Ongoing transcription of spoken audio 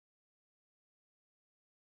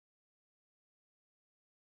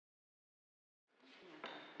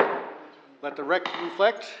Let the record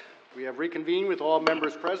reflect, we have reconvened with all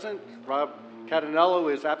members present. Rob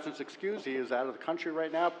Catanello is absence excused. He is out of the country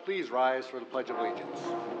right now. Please rise for the Pledge of Allegiance.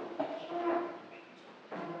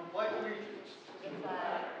 Pledge allegiance to the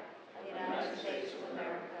flag of the United States of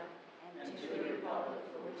America and to the republic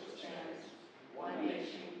for which it stands, one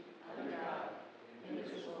nation, under God,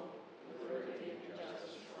 indivisible, with liberty and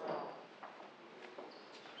justice for all.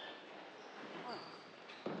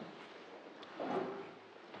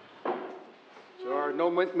 There are no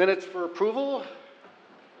minutes for approval.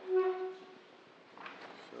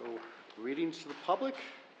 So, greetings to the public.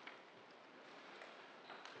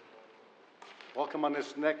 Welcome on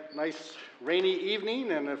this nice rainy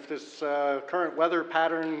evening, and if this current weather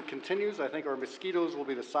pattern continues, I think our mosquitoes will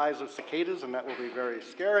be the size of cicadas, and that will be very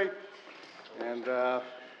scary. And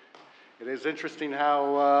it is interesting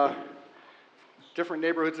how different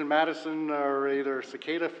neighborhoods in Madison are either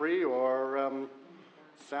cicada-free or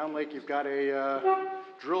sound like you've got a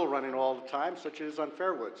drill running all the time, such as on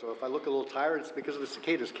Fairwood. So if I look a little tired, it's because of the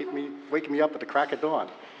cicadas waking me up at the crack of dawn.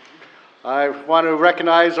 I want to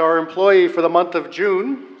recognize our employee for the month of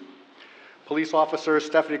June, Police Officer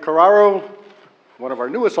Stephanie Carraro, one of our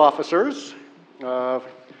newest officers,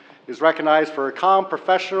 is recognized for a calm,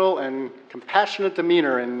 professional, and compassionate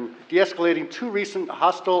demeanor in de-escalating two recent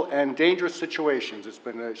hostile and dangerous situations.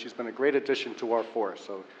 She's been a great addition to our force.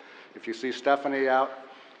 So if you see Stephanie out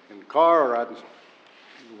in the car or on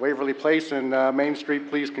Waverly Place and Main Street,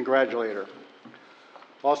 please congratulate her.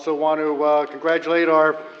 Also want to congratulate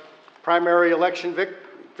our primary election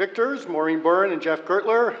victors, Maureen Byrne and Jeff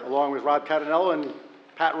Gertler, along with Rob Catanello and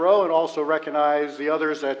Pat Rowe, and also recognize the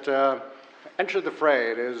others that entered the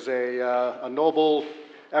fray. It is a noble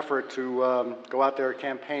effort to go out there and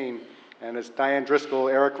campaign, and it's Diane Driscoll,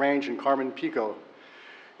 Eric Range, and Carmen Pico.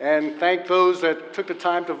 And thank those that took the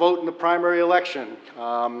time to vote in the primary election.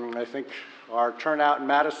 I think our turnout in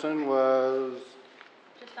Madison was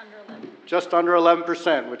just under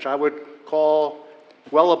 11%, which I would call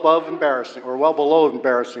well above embarrassing, or well below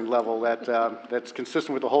embarrassing level that's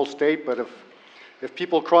consistent with the whole state. But if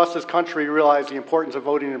people across this country realize the importance of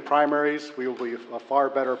voting in primaries, we will be a far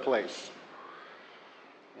better place.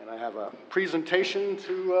 And I have a presentation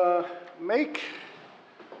to make.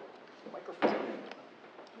 Microphone.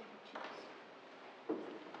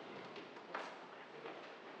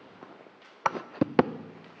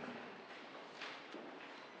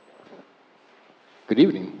 Good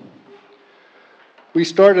evening. We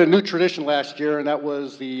started a new tradition last year, and that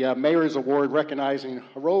was the Mayor's Award recognizing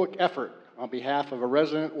heroic effort on behalf of a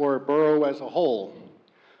resident or a borough as a whole.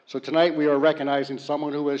 So tonight we are recognizing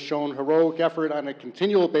someone who has shown heroic effort on a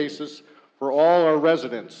continual basis for all our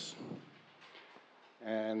residents.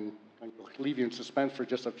 And I'll leave you in suspense for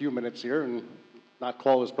just a few minutes here and not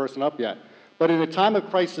call this person up yet. But in a time of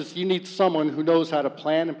crisis, you need someone who knows how to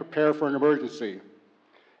plan and prepare for an emergency.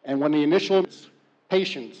 And when the initial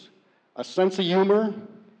patience, a sense of humor,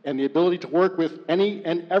 and the ability to work with any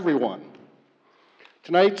and everyone.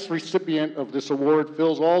 Tonight's recipient of this award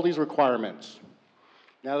fills all these requirements.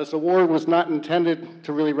 Now, this award was not intended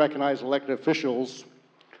to really recognize elected officials,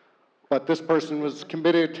 but this person was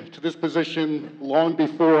committed to this position long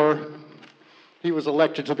before he was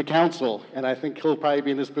elected to the council, and I think he'll probably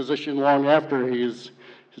be in this position long after he's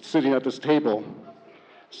sitting at this table.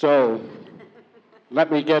 So, let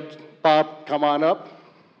me get Bob, come on up.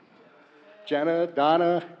 Jenna,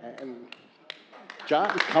 Donna, and John,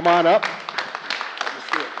 come on up.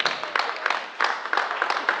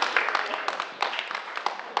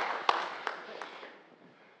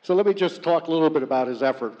 So let me just talk a little bit about his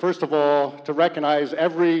effort. First of all, to recognize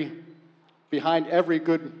behind every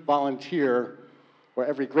good volunteer, or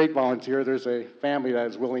every great volunteer, there's a family that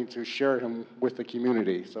is willing to share him with the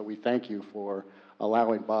community. So we thank you for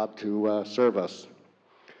allowing Bob to serve us.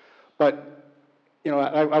 But you know,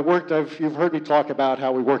 you've heard me talk about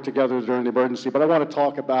how we worked together during the emergency, but I want to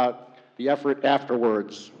talk about the effort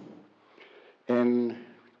afterwards and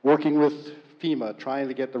working with FEMA, trying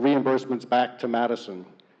to get the reimbursements back to Madison.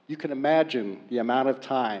 You can imagine the amount of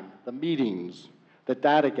time, the meetings, the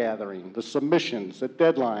data gathering, the submissions, the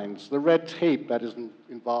deadlines, the red tape that is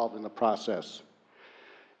involved in the process.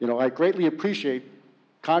 You know, I greatly appreciate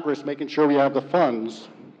Congress making sure we have the funds,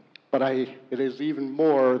 but it is even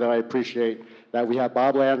more that I appreciate that we have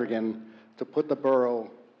Bob Landrigan to put the borough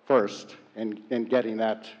first in getting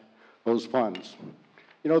those funds.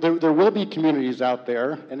 You know, there will be communities out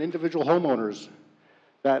there and individual homeowners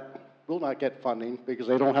that will not get funding because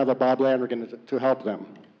they don't have a Bob Landrigan to help them.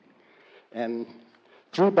 And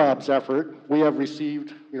through Bob's effort, we have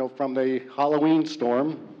received, you know, from the Halloween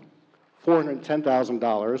storm,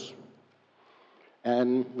 $410,000,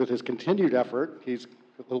 And with his continued effort,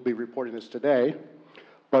 he'll be reporting this today,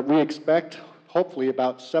 but we expect hopefully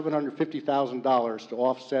about $750,000 to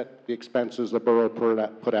offset the expenses the borough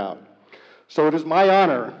put out. So it is my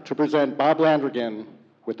honor to present Bob Landrigan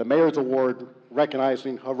with the Mayor's Award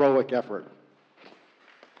recognizing heroic effort.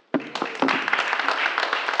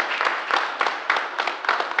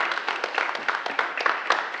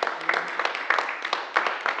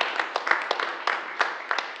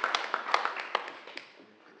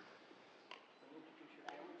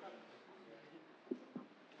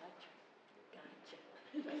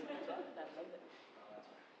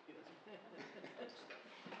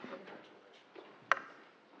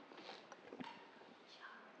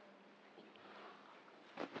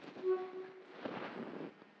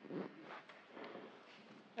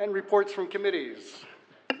 And reports from committees.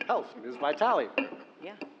 Health, Ms. Vitale.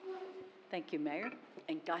 Yeah. Thank you, Mayor.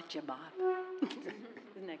 And gotcha, Bob.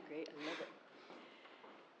 Isn't that great?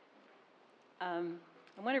 I love it.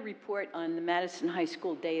 I want to report on the Madison High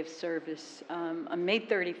School Day of Service. On May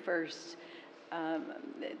 31st,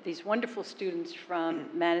 these wonderful students from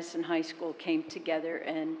Madison High School came together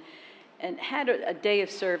and had a day of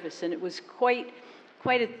service, and it was quite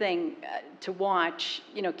a thing to watch,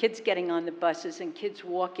 you know, kids getting on the buses and kids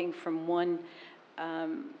walking from one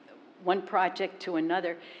project to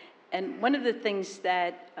another. And one of the things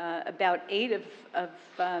that about 8 of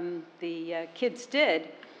the kids did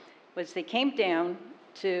was they came down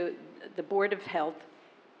to the Board of Health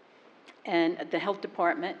and the health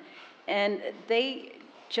department, and they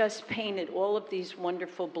just painted all of these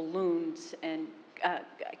wonderful balloons and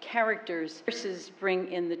characters. Nurses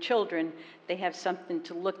bring in the children. They have something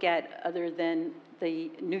to look at other than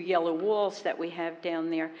the new yellow walls that we have down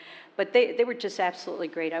there. But they were just absolutely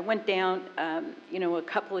great. I went down, you know, a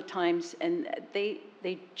couple of times, and they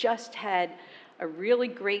just had a really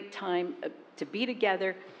great time to be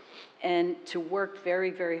together and to work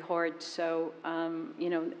very, very hard. So, you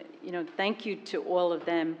know, thank you to all of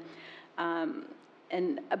them.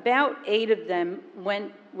 And about 8 of them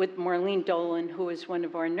went with Marlene Dolan, who is one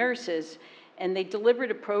of our nurses, and they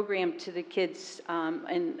delivered a program to the kids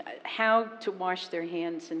and how to wash their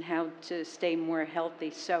hands and how to stay more healthy.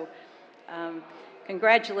 So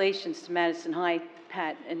congratulations to Madison High,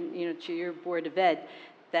 Pat, and you know, to your Board of Ed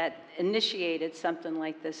that initiated something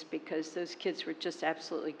like this, because those kids were just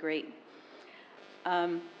absolutely great.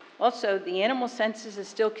 Also, the animal census is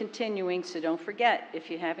still continuing, so don't forget,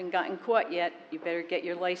 if you haven't gotten caught yet, you better get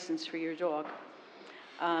your license for your dog.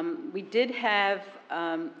 We did have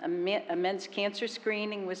a men's cancer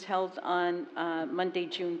screening was held on Monday,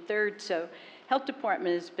 June 3rd, so health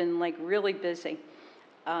department has been like really busy.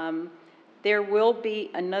 There will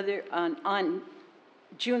be another, on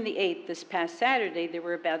June the 8th, this past Saturday, there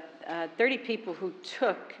were about 30 people who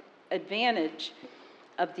took advantage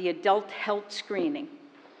of the adult health screening.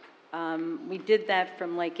 We did that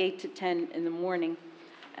from like 8 to 10 in the morning,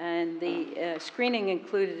 and the screening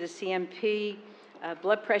included a CMP,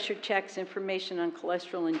 blood pressure checks, information on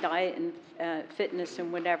cholesterol and diet and fitness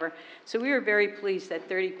and whatever. So we were very pleased that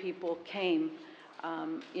 30 people came,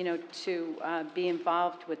 you know, to be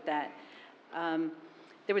involved with that.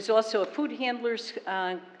 There was also a food handlers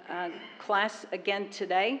class again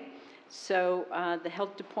today. So the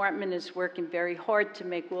health department is working very hard to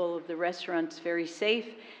make all of the restaurants very safe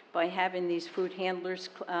by having these food handlers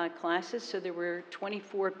classes. So there were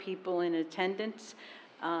 24 people in attendance,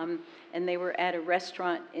 and they were at a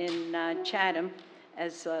restaurant in Chatham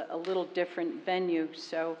as a little different venue.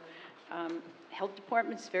 So health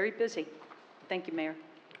department's very busy. Thank you, Mayor.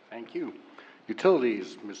 Thank you.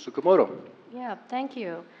 Utilities, Ms. Tsukamoto. Yeah, thank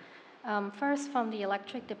you. First, from the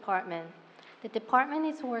electric department. The department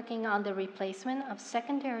is working on the replacement of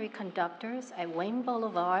secondary conductors at Wayne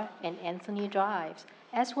Boulevard and Anthony Drives,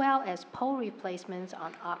 as well as pole replacements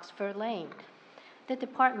on Oxford Lane. The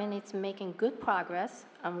department is making good progress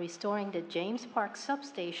on restoring the James Park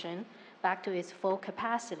substation back to its full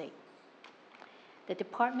capacity. The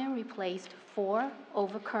department replaced 4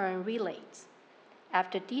 overcurrent relays.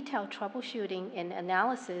 After detailed troubleshooting and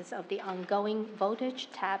analysis of the ongoing voltage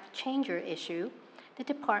tap changer issue, the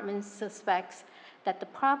department suspects that the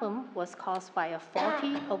problem was caused by a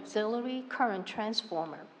faulty auxiliary current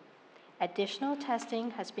transformer. Additional testing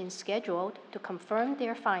has been scheduled to confirm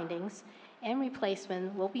their findings, and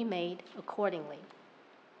replacement will be made accordingly.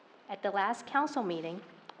 At the last council meeting,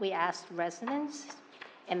 we asked residents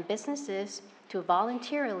and businesses to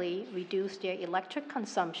voluntarily reduce their electric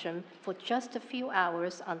consumption for just a few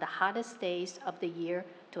hours on the hottest days of the year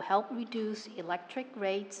to help reduce electric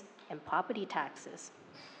rates and property taxes.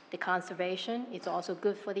 The conservation is also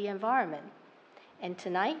good for the environment. And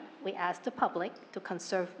tonight, we ask the public to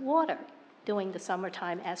conserve water during the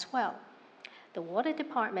summertime as well. The Water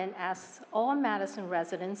Department asks all Madison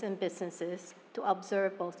residents and businesses to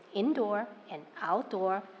observe both indoor and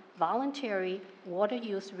outdoor voluntary water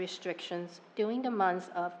use restrictions during the months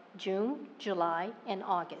of June, July, and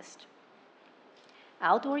August.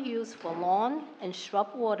 Outdoor use for lawn and shrub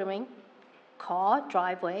watering, car,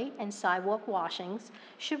 driveway, and sidewalk washings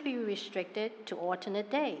should be restricted to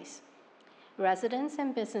alternate days. Residents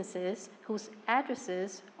and businesses whose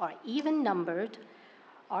addresses are even numbered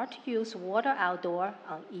are to use water outdoor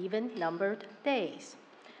on even-numbered days.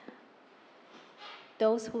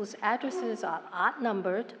 Those whose addresses are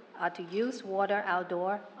odd-numbered are to use water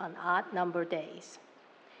outdoor on odd-numbered days.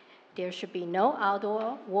 There should be no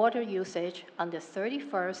outdoor water usage on the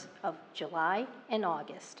 31st of July and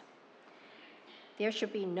August. There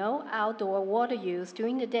should be no outdoor water use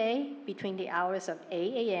during the day between the hours of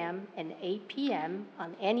 8 a.m. and 8 p.m.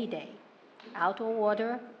 on any day. Outdoor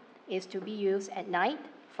water is to be used at night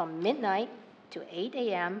from midnight to 8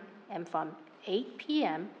 a.m. and from 8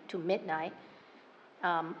 p.m. to midnight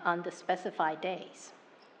on the specified days.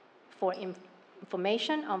 For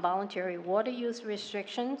information on voluntary water use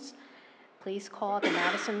restrictions, please call the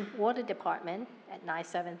Madison Water Department at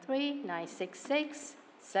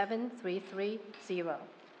 973-966-7330.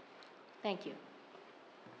 Thank you.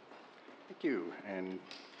 Thank you. And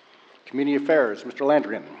Community Affairs, Mr.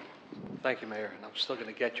 Landrigan. Thank you, Mayor, and I'm still going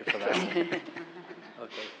to get you for that.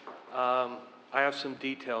 Okay. I have some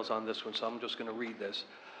details on this one, so I'm just going to read this.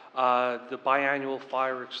 The biannual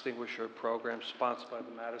fire extinguisher program sponsored by the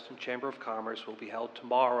Madison Chamber of Commerce will be held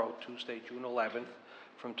tomorrow, Tuesday, June 11th,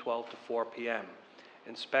 from 12 to 4 p.m.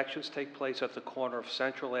 Inspections take place at the corner of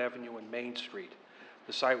Central Avenue and Main Street.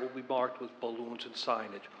 The site will be marked with balloons and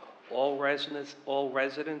signage. All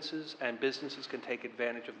residences and businesses can take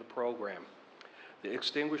advantage of the program. The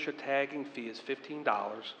extinguisher tagging fee is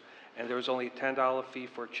 $15, and there is only a $10 fee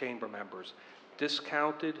for chamber members.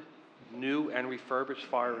 Discounted, new, and refurbished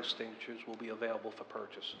fire extinguishers will be available for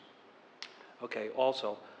purchase. Okay,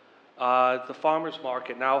 also, the farmers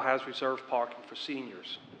market now has reserved parking for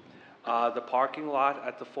seniors. The parking lot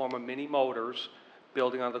at the former Mini Motors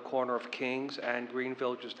building on the corner of Kings and Green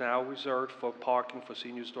Village is now reserved for parking for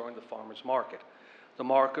seniors during the farmers market. The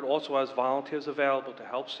market also has volunteers available to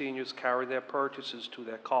help seniors carry their purchases to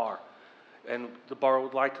their car. And the borough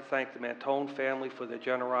would like to thank the Mantone family for their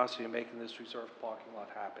generosity in making this reserved parking lot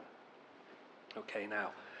happen. Okay,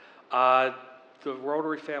 now, the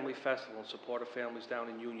Rotary Family Festival in support of families down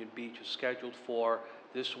in Union Beach is scheduled for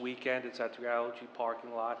this weekend. It's at the Allergy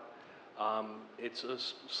parking lot. It's a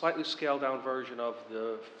slightly scaled down version of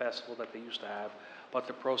the festival that they used to have, but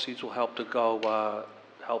the proceeds will help to go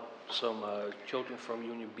help some children from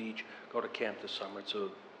Union Beach go to camp this summer.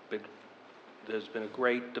 There's been a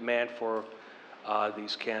great demand for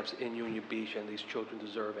these camps in Union Beach, and these children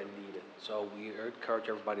deserve and need it. So we encourage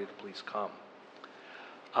everybody to please come.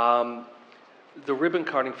 The ribbon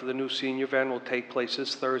cutting for the new senior van will take place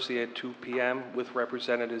this Thursday at 2 p.m. with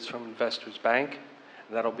representatives from Investors Bank.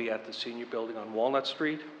 And that'll be at the senior building on Walnut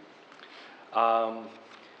Street.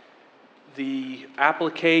 The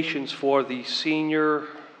applications for the senior,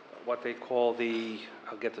 what they call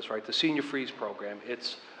I'll get this right, the Senior Freeze Program.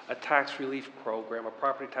 It's a tax relief program, a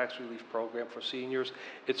property tax relief program for seniors.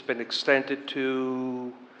 It's been extended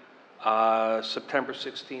to September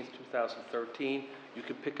 16th, 2013. You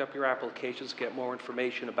can pick up your applications, get more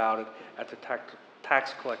information about it at the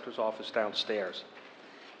tax collector's office downstairs.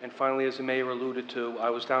 And finally, as the mayor alluded to, I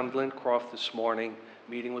was down in Lincroft this morning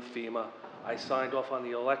meeting with FEMA. I signed off on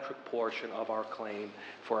the electric portion of our claim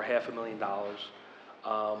for $500,000.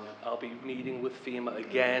 I'll be meeting with FEMA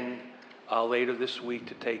again later this week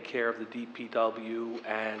to take care of the DPW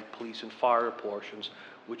and police and fire portions,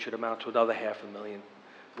 which should amount to another $500,000.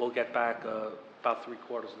 We'll get back about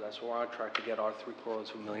 3/4 of that, so we're on track to get our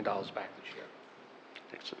 $750,000 back this year.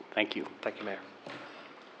 Excellent. Thank you. Thank you, Mayor.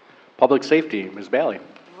 Public Safety, Ms. Bailey.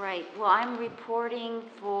 Right. Well, I'm reporting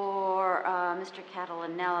for Mr.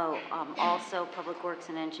 Catalanello, also Public Works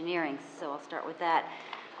and Engineering, so I'll start with that.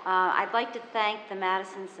 I'd like to thank the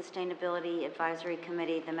Madison Sustainability Advisory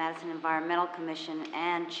Committee, the Madison Environmental Commission,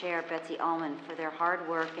 and Chair Betsy Ullman for their hard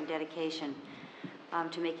work and dedication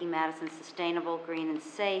to making Madison sustainable, green, and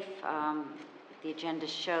safe. The agenda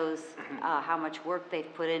shows how much work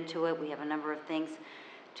they've put into it. We have a number of things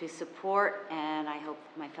to support, and I hope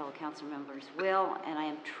my fellow council members will. And I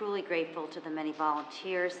am truly grateful to the many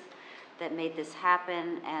volunteers that made this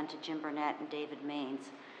happen, and to Jim Burnett and David Maines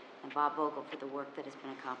and Bob Vogel for the work that has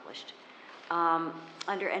been accomplished.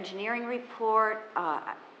 Under engineering report,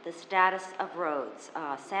 the status of roads.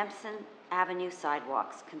 Sampson Avenue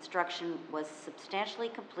sidewalks. Construction was substantially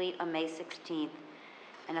complete on May 16th,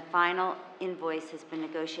 and a final invoice has been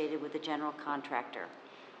negotiated with the general contractor.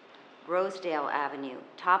 Rosedale Avenue,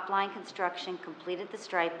 top-line construction completed the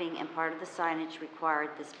striping and part of the signage required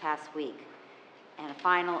this past week, and a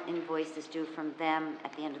final invoice is due from them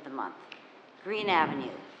at the end of the month. Green Avenue,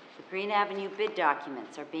 the Green Avenue bid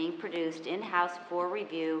documents are being produced in-house for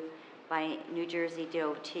review by New Jersey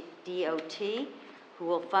DOT, who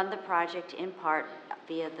will fund the project in part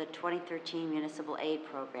via the 2013 Municipal Aid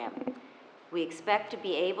Program. We expect to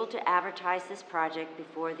be able to advertise this project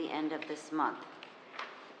before the end of this month.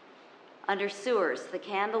 Under sewers, the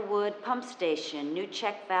Candlewood Pump Station, new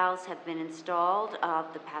check valves have been installed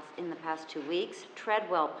in the past 2 weeks.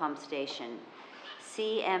 Treadwell Pump Station,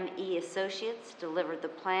 CME Associates delivered the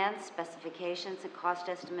plans, specifications, and cost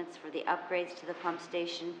estimates for the upgrades to the pump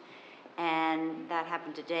station, and that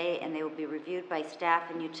happened today, and they will be reviewed by staff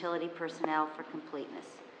and utility personnel for completeness.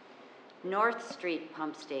 North Street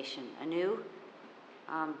Pump Station, a new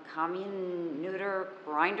commutator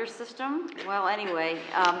grinder system. Well, anyway,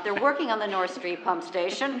 they're working on the North Street Pump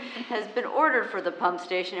Station, has been ordered for the pump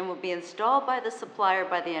station and will be installed by the supplier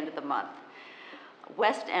by the end of the month.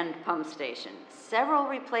 West End Pump Station, several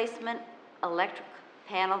replacement electric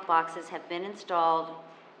panel boxes have been installed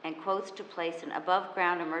and quotes to place an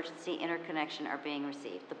above-ground emergency interconnection are being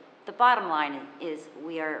received. The bottom line is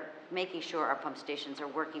we are making sure our pump stations are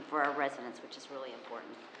working for our residents, which is really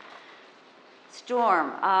important.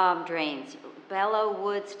 Storm drains, Bellow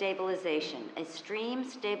Wood stabilization. A stream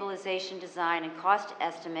stabilization design and cost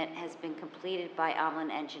estimate has been completed by Omlin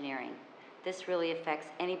Engineering. This really affects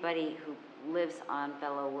anybody who lives on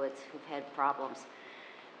Bellow Woods who've had problems.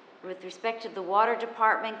 With respect to the water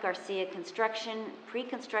department, Garcia Construction,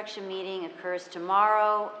 pre-construction meeting occurs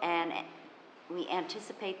tomorrow, and we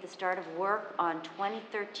anticipate the start of work on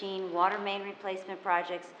 2013 water main replacement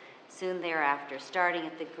projects soon thereafter, starting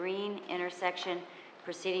at the Green intersection,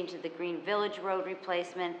 proceeding to the Green Village Road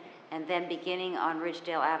replacement, and then beginning on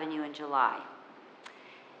Ridgedale Avenue in July.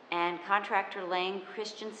 And contractor Lane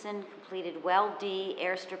Christensen completed Well D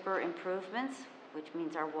air stripper improvements, which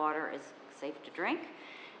means our water is safe to drink.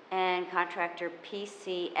 And contractor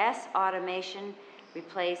PCS Automation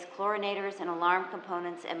replaced chlorinators and alarm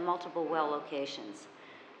components at multiple well locations.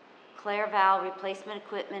 Clare valve replacement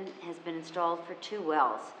equipment has been installed for 2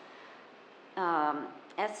 wells.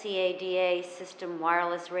 SCADA system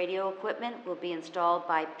wireless radio equipment will be installed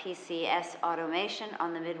by PCS Automation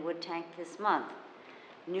on the Midwood tank this month.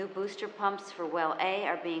 New booster pumps for Well A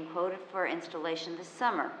are being quoted for installation this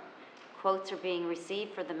summer. Quotes are being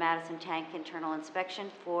received for the Madison tank internal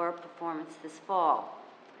inspection for performance this fall.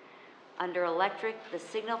 Under electric, the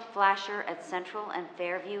signal flasher at Central and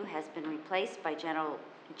Fairview has been replaced by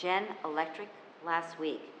Gen Electric last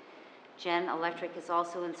week. Gen Electric has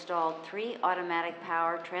also installed 3 automatic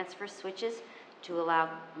power transfer switches to allow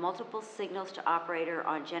multiple signals to operator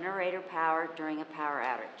on generator power during a power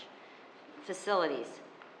outage. Facilities,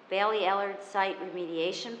 Bailey Ellard site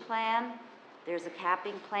remediation plan. There's a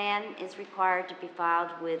capping plan is required to be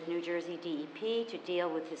filed with New Jersey DEP to deal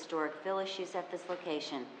with historic fill issues at this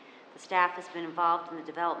location. The staff has been involved in the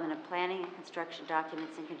development of planning and construction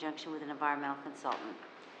documents in conjunction with an environmental consultant.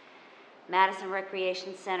 Madison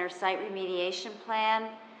Recreation Center site remediation plan.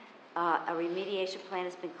 A remediation plan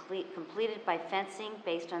has been completed by fencing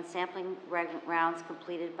based on sampling rounds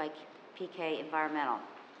completed by PK Environmental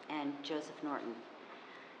and Joseph Norton.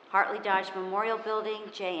 Hartley Dodge Memorial Building,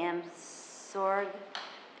 J.M. Sorg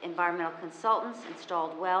Environmental Consultants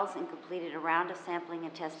installed wells and completed a round of sampling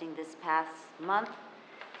and testing this past month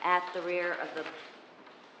at the rear of the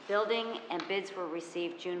building, and bids were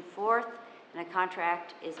received June 4th, and a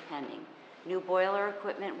contract is pending. New boiler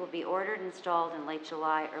equipment will be ordered and installed in late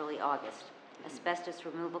July, early August. Asbestos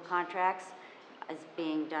removal contracts is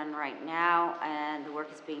being done right now, and the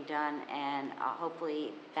work is being done, and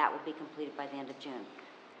hopefully that will be completed by the end of June.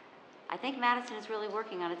 I think Madison is really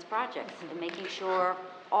working on its projects and making sure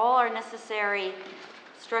all our necessary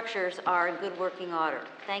structures are in good working order.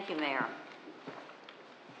 Thank you, Mayor.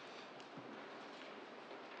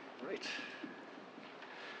 Great.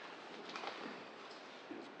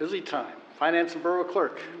 It's busy time. Finance and Borough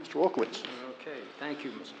Clerk, Mr. Wolkowitz. Okay, thank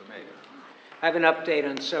you, Mr. Mayor. I have an update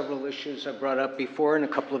on several issues I brought up before and a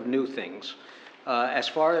couple of new things. As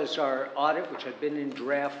far as our audit, which had been in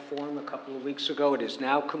draft form a couple of weeks ago, it is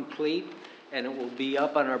now complete, and it will be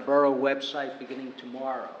up on our borough website beginning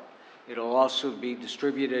tomorrow. It'll also be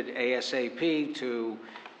distributed ASAP to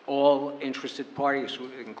all interested parties,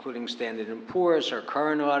 including Standard & Poor's, our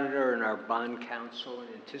current auditor, and our bond counsel, in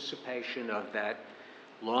anticipation of that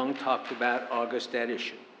long talked about August debt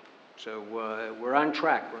issue. So we're on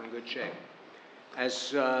track, we're in good shape.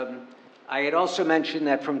 As I had also mentioned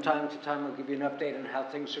that from time to time I'll give you an update on how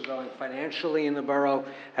things are going financially in the borough,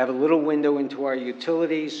 have a little window into our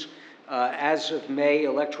utilities. As of May,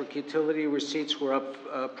 electric utility receipts were up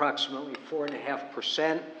approximately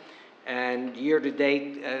 4.5%, and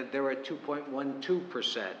year-to-date they're at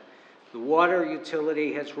 2.12%. The water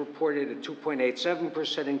utility has reported a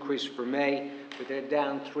 2.87% increase for May, but they're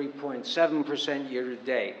down 3.7%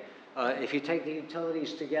 year-to-date. If you take the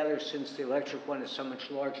utilities together, since the electric one is so much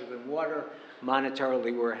larger than water,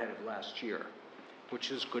 monetarily we're ahead of last year, which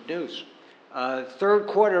is good news. Third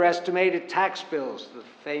quarter estimated tax bills, the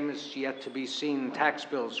famous yet-to-be-seen tax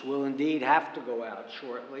bills, will indeed have to go out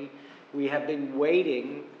shortly. We have been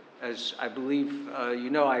waiting, as I believe you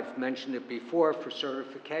know, I've mentioned it before, for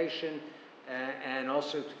certification and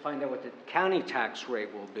also to find out what the county tax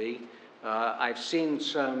rate will be. I've seen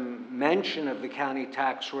some mention of the county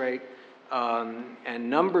tax rate and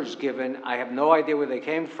numbers given. I have no idea where they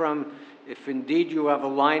came from. If indeed you have a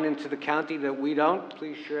line into the county that we don't,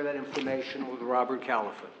 please share that information with Robert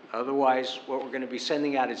Caliphate. Otherwise, what we're going to be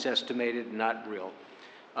sending out is estimated, not real.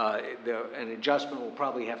 An adjustment will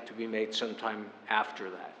probably have to be made sometime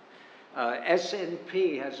after that.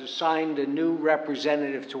 S&P has assigned a new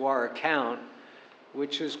representative to our account,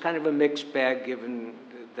 which is kind of a mixed bag given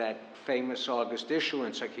that famous August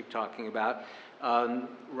issuance I keep talking about.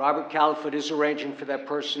 Robert Caliphate is arranging for that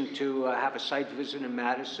person to have a site visit in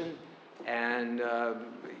Madison, and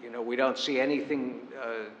you know, we don't see anything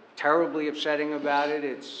terribly upsetting about it.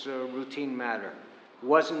 It's a routine matter. It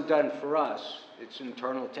wasn't done for us. It's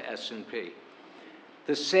internal to S&P.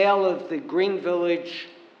 The sale of the Green Village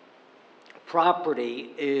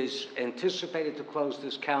property is anticipated to close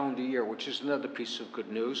this calendar year, which is another piece of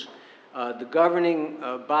good news. The governing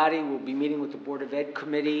body will be meeting with the Board of Ed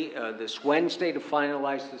committee this Wednesday to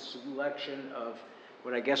finalize the selection of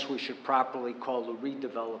what I guess we should properly call the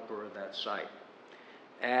redeveloper of that site.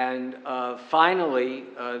 And finally,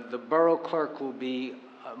 the borough clerk will be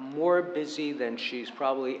more busy than she's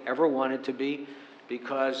probably ever wanted to be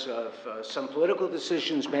because of some political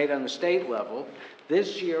decisions made on the state level.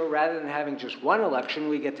 This year, rather than having just one election,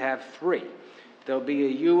 we get to have 3. There'll be a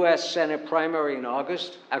U.S. Senate primary in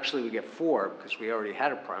August. Actually, we get 4 because we already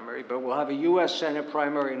had a primary, but we'll have a U.S. Senate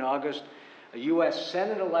primary in August, a U.S.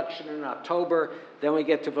 Senate election in October, then we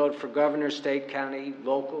get to vote for governor, state, county,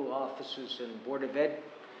 local offices, and Board of Ed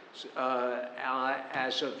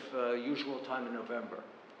as of usual time in November.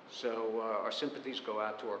 So our sympathies go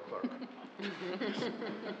out to our clerk.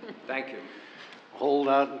 Thank you. Whole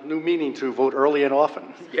new meaning to vote early and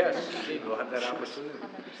often. Yes, indeed, we'll have that opportunity.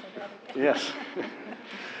 Yes.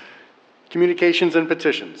 Communications and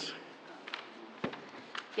petitions.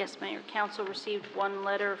 Yes, Mayor. Council received one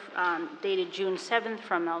letter dated June 7th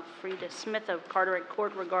from Elfrida Smith of Carteret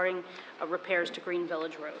Court regarding repairs to Green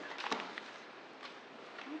Village Road.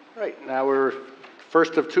 Right, now we're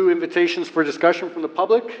first of 2 invitations for discussion from the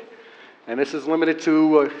public, and this is limited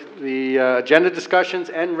to the agenda discussions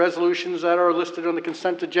and resolutions that are listed on the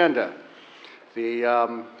consent agenda.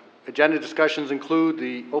 The agenda discussions include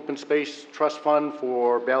the Open Space Trust Fund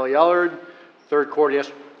for Bailey Ellard, third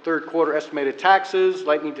quarter estimated taxes,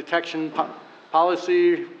 lightning detection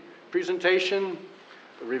policy presentation,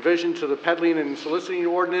 a revision to the peddling and soliciting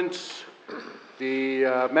ordinance, the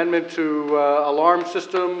amendment to alarm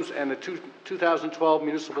systems, and the 2012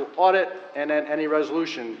 municipal audit, and then any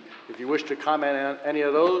resolution. If you wish to comment on any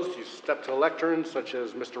of those, you step to the lectern, such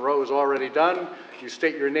as Mr. Rowe has already done. You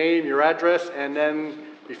state your name, your address, and then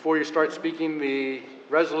before you start speaking, the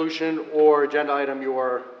resolution or agenda item you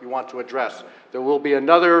want to address. There will be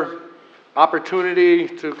another opportunity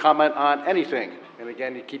to comment on anything. And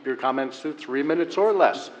again, you keep your comments to 3 minutes or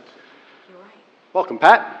less. You're right. Welcome,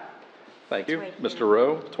 Pat. Thank you. Right. Mr.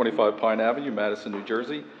 Rowe, 25 Pine Avenue, Madison, New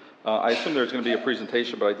Jersey. I assume there's going to be a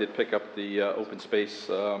presentation, but I did pick up the open space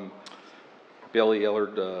Bailey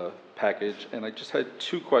Ellard package, and I just had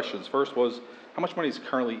 2 questions. First was, how much money is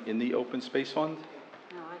currently in the open space fund?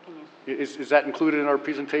 No, I can answer. Is that included in our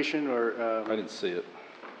presentation, or? I didn't see it.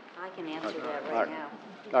 I can answer that All right right. now.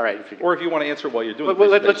 All right. If you Or if you want to answer while you're doing the Well,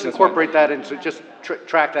 presentation. let's that's fine. incorporate that into, just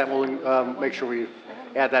track that, we'll make sure we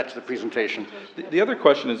add that to the presentation. The other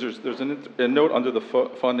question is, there's a note under the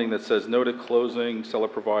funding that says, noted closing, seller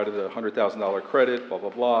provided a $100,000 credit, blah, blah,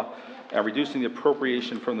 blah, and reducing the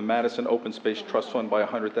appropriation from the Madison Open Space Trust Fund by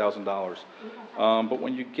 $100,000. But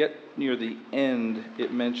when you get near the end,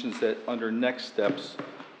 it mentions that under next steps,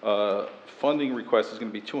 funding request is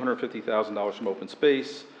going to be $250,000 from open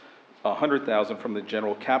space, $100,000 from the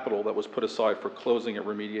general capital that was put aside for closing and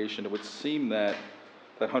remediation. It would seem that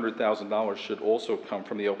that $100,000 should also come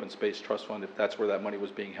from the Open Space Trust Fund if that's where that money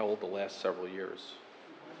was being held the last several years.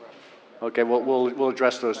 Okay, we'll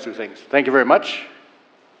address those two things. Thank you very much.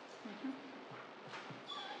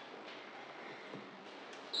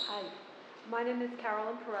 Hi, my name is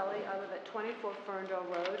Carolyn Pirelli. I live at 24 Ferndale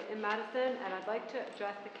Road in Madison, and I'd like to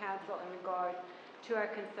address the council in regard to our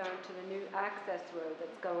concern to the new access road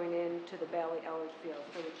that's going into the Bailey Ellard Field.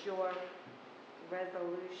 So it's your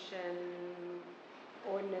resolution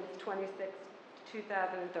ordinance 26,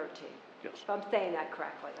 2013. Yes. If I'm saying that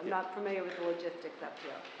correctly. I'm not familiar with the logistics up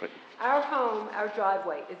here. Right. Our home, our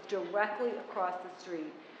driveway, is directly across the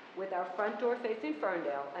street with our front door facing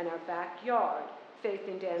Ferndale and our backyard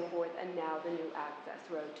facing Danforth and now the new access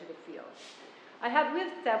road to the field. We have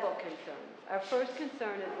several concerns. Our first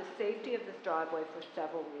concern is the safety of this driveway for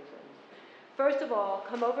several reasons. First of all,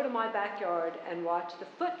 come over to my backyard and watch the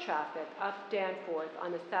foot traffic up Danforth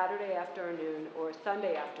on a Saturday afternoon or a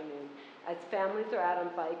Sunday afternoon as families are out on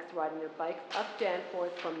bikes, riding their bikes up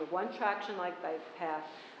Danforth from the one traction-like bike path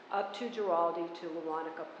up to Giraldi to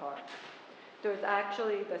Lewanika Park. There's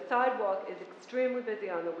actually, the sidewalk is extremely busy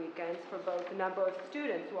on the weekends for both the number of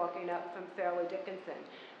students walking up from Fairleigh Dickinson.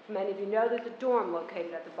 Many of you know there's a dorm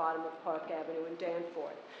located at the bottom of Park Avenue in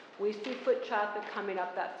Danforth. We see foot traffic coming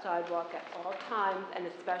up that sidewalk at all times, and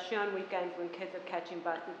especially on weekends when kids are catching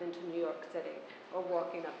buses into New York City or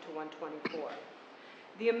walking up to 124.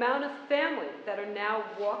 The amount of families that are now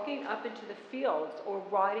walking up into the fields or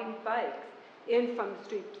riding bikes in from the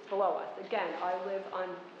streets below us. Again, I live on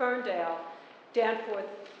Ferndale. Danforth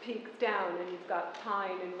peaks down, and you've got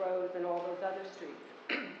Pine and Rose and all those other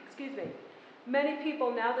streets. Excuse me. Many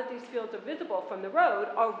people, now that these fields are visible from the road,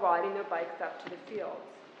 are riding their bikes up to the fields.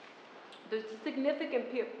 There's a significant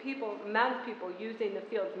amount of people using the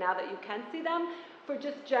fields now that you can see them for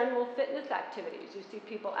just general fitness activities. You see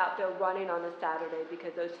people out there running on a Saturday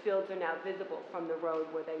because those fields are now visible from the road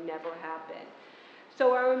where they never have been.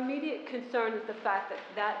 So our immediate concern is the fact that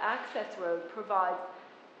that access road provides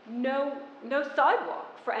no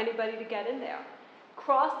sidewalk for anybody to get in there.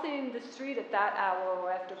 Crossing the street at that hour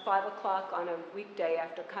or after 5 o'clock on a weekday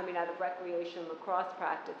after coming out of recreation lacrosse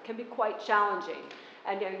practice can be quite challenging.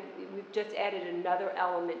 And we've just added another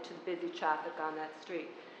element to the busy traffic on that street.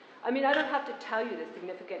 I mean, I don't have to tell you the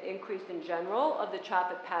significant increase in general of the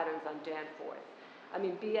traffic patterns on Danforth. I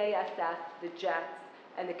mean, BASF, the Jets,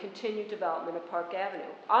 and the continued development of Park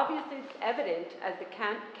Avenue. Obviously, it's evident as the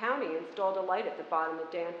county installed a light at the bottom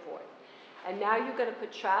of Danforth. And now you're going to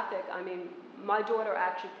put traffic. I mean, my daughter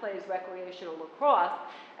actually plays recreational lacrosse,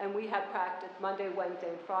 and we had practice Monday, Wednesday,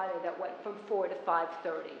 and Friday that went from 4 to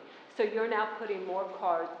 5:30. So you're now putting more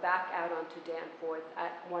cars back out onto Danforth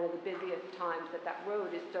at one of the busiest times that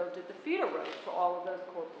road is served as a feeder road for all of those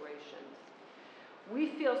corporations. We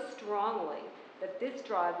feel strongly that this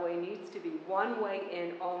driveway needs to be one-way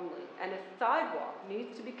in only, and a sidewalk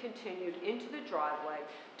needs to be continued into the driveway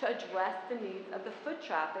to address the needs of the foot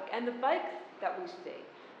traffic and the bikes that we see.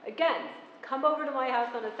 Again, come over to my house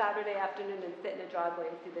on a Saturday afternoon and sit in the driveway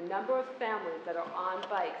and see the number of families that are on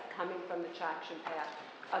bikes coming from the traction path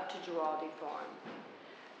up to Giraldi Farm.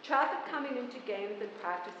 Traffic coming into games and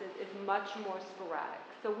practices is much more sporadic,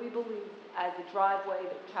 so we believe as a driveway,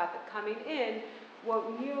 the traffic coming in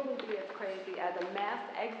won't nearly be as crazy as a mass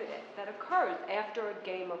exodus that occurs after a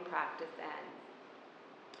game or practice ends.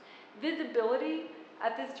 Visibility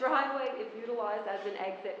at this driveway, if utilized as an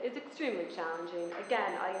exit, is extremely challenging.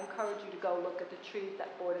 Again, I encourage you to go look at the trees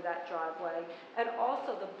that border that driveway and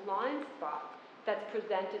also the blind spot that's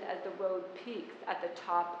presented as the road peaks at the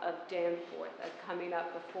top of Danforth as coming up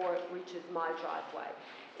before it reaches my driveway.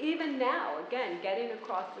 Even now, again, getting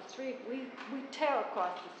across the street, we tear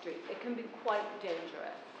across the street. It can be quite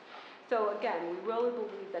dangerous. So again, we really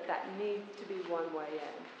believe that that needs to be one way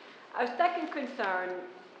in. Our second concern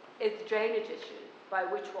is drainage issues, by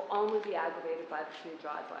which will only be aggravated by this new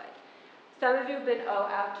driveway. Some of you have been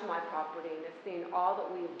out to my property and have seen all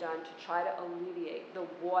that we have done to try to alleviate the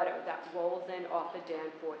water that rolls in off of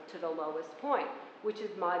Danforth to the lowest point, which is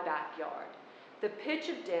my backyard. The pitch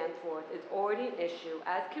of Danforth is already an issue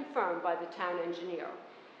as confirmed by the town engineer.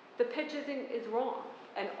 The pitch is wrong,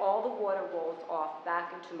 and all the water rolls off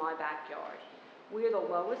back into my backyard. We are the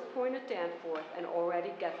lowest point at Danforth and already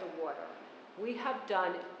get the water. We have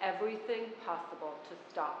done everything possible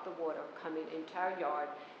to stop the water coming into our yard,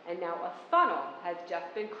 and now a funnel has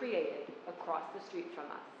just been created across the street from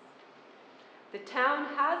us. The town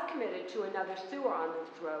has committed to another sewer on this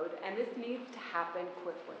road, and this needs to happen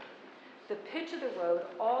quickly. The pitch of the road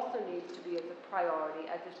also needs to be as a priority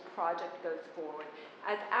as this project goes forward,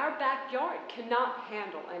 as our backyard cannot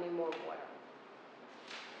handle any more water.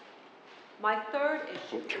 My third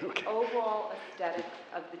issue is the overall aesthetics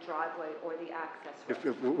of the driveway or the access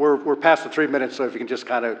road. If we're past the 3 minutes, so if you can just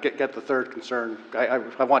kind of get the third concern.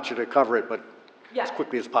 I want you to cover it, but Yes. as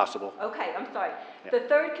quickly as possible. Okay, I'm sorry. Yeah. The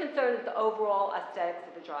third concern is the overall aesthetics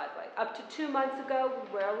of the driveway. Up to 2 months ago,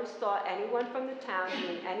 we rarely saw anyone from the town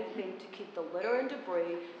doing anything to keep the litter and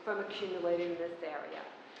debris from accumulating in this area.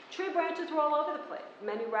 Tree branches were all over the place,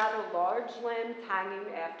 many rather large limbs hanging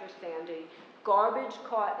after Sandy, garbage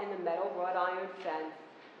caught in the metal wrought iron fence,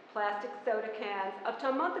 plastic soda cans. Up to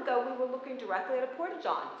a month ago, we were looking directly at a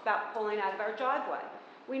porta-john about pulling out of our driveway.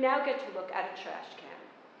 We now get to look at a trash can.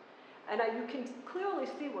 And you can clearly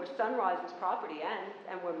see where Sunrise's property ends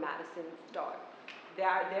and where Madison starts.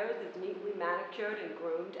 Theirs is neatly manicured and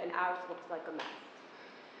groomed, and ours looks like a mess.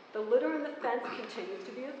 The litter in the fence continues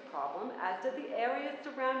to be a problem, as do the areas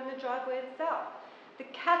surrounding the driveway itself. The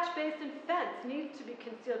catch basin fence needs to be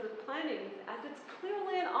concealed with plantings, as it's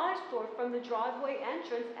clearly an eyesore from the driveway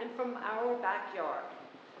entrance and from our backyard.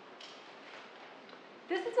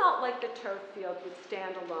 This is not like the turf fields which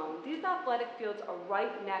stand alone. These athletic fields are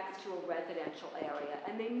right next to a residential area,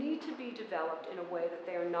 and they need to be developed in a way that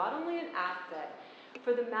they are not only an asset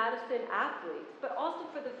for the Madison athletes, but also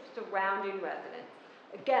for the surrounding residents.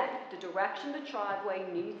 Again, the direction of the driveway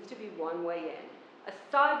needs to be one-way in. A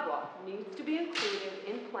sidewalk needs to be included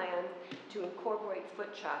in plans to incorporate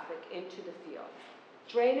foot traffic into the fields.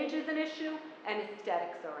 Drainage is an issue, and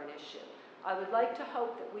aesthetics are an issue. I would like to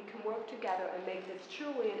hope that we can work together and make this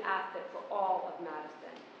truly an asset for all of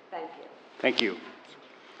Madison. Thank you. Thank you.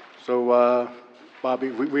 So, Bobby,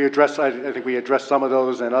 we addressed, I think we addressed some of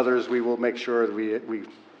those, and others we will make sure that we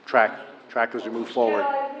track as we move forward.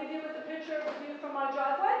 Can I leave you with a picture of the view from my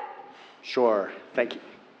driveway? Sure. Thank you.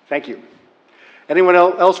 Thank you. Anyone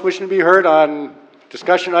else wishing to be heard on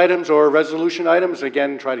discussion items or resolution items?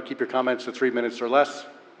 Again, try to keep your comments to 3 minutes or less.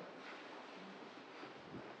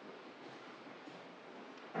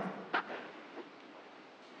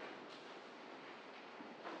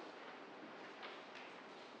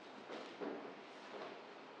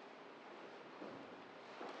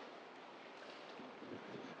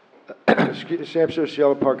 Sam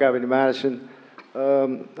Cielo, Park Avenue, Madison.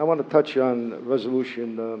 I want to touch on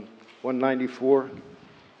Resolution 194.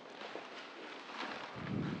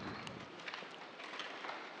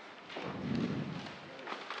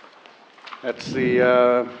 That's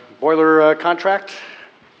the boiler contract?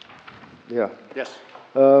 Yeah. Yes.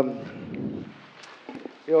 You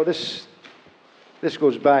know, this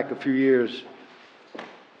goes back a few years.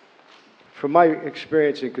 From my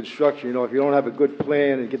experience in construction, you know, if you don't have a good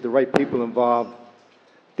plan and get the right people involved,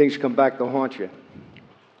 things come back to haunt you.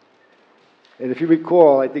 And if you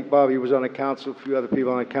recall, I think Bobby was on the council, a few other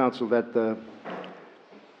people on the council, that the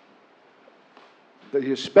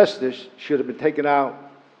asbestos should have been taken out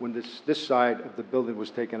when this side of the building was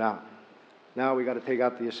taken out. Now we got to take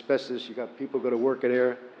out the asbestos. You got people going to work in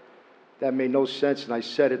there. That made no sense, and I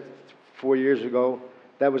said it 4 years ago.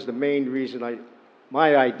 That was the main reason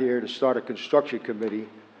my idea to start a construction committee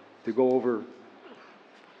to go over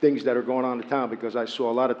things that are going on in town, because I saw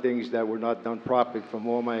a lot of things that were not done properly from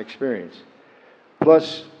all my experience.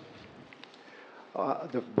 Plus,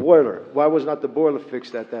 the boiler. Why was not the boiler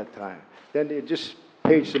fixed at that time? Then they just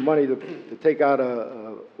paid some money to take out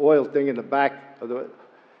a oil thing in the back of the.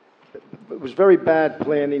 It was very bad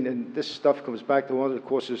planning, and this stuff comes back to one that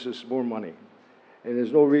costs us more money. And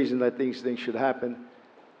there's no reason that these things should happen.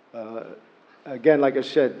 Again, like I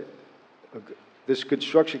said, this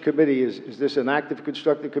construction committee, is this an active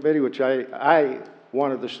construction committee, which I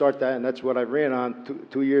wanted to start that, and that's what I ran on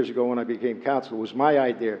 2 years ago when I became council. It was my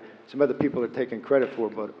idea. Some other people are taking credit for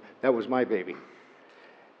it, but that was my baby.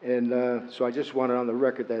 And so I just wanted on the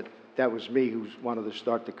record that that was me who wanted to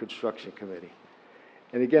start the construction committee.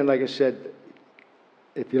 And again, like I said,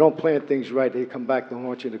 if you don't plan things right, they come back to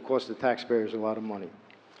haunt you, and it costs the taxpayers a lot of money.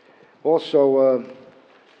 Also,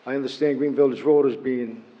 I understand Green Village Road is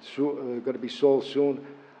going to be sold soon.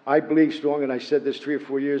 I believe strong, and I said this 3 or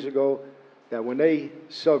 4 years ago, that when they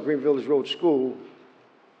sell Green Village Road School,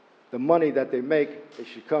 the money that they make, they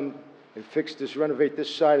should come and renovate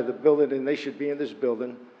this side of the building, and they should be in this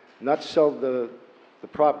building, not sell the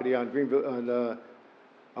property on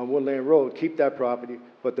on Woodland Road, keep that property,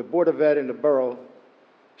 but the Board of Ed and the Borough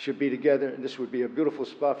should be together, and this would be a beautiful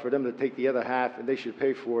spot for them to take the other half, and they should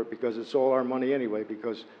pay for it, because it's all our money anyway,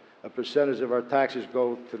 because a percentage of our taxes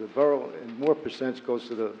go to the borough, and more percent goes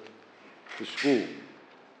to the school.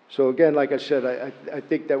 So again, like I said, I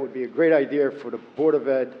think that would be a great idea for the Board of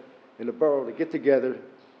Ed and the borough to get together,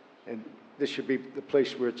 and this should be the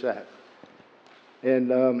place where it's at.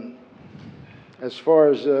 And as far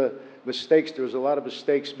as mistakes. There was a lot of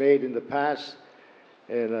mistakes made in the past,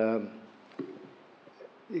 and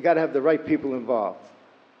you got to have the right people involved,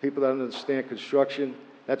 people that understand construction.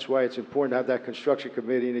 That's why it's important to have that construction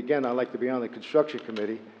committee. And again, I like to be on the construction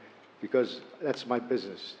committee because that's my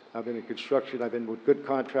business. I've been in construction. I've been with good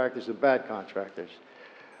contractors and bad contractors.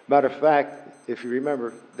 Matter of fact, if you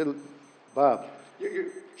remember, Bob.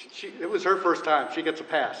 It was her first time. She gets a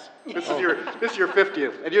pass. This is your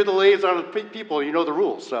 50th, and you're the liaison of people. You know the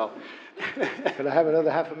rules, so. Can I have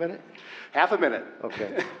another half a minute? Half a minute.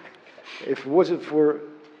 Okay. If it wasn't for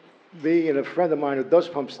me and a friend of mine who does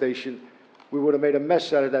pump station, we would have made a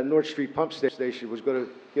mess out of that North Street pump station. Was going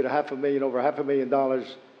to get over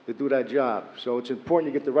 $500,000 to do that job. So it's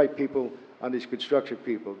important to get the right people on these construction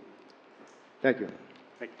people. Thank you.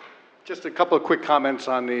 Just a couple of quick comments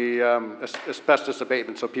on the asbestos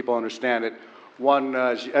abatement so people understand it. One,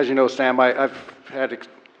 as you know, Sam, I've had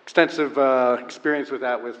extensive experience with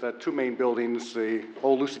that with two main buildings, the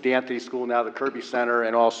old Lucy D'Anthony School, now the Kirby Center,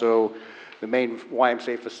 and also the main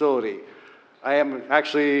YMCA facility. I am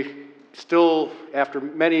actually still, after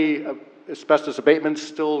many asbestos abatements,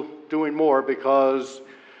 still doing more because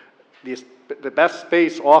the best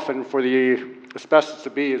space often for the asbestos to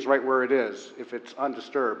be is right where it is, if it's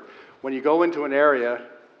undisturbed. When you go into an area,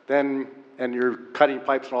 and you're cutting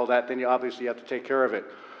pipes and all that, then you obviously have to take care of it.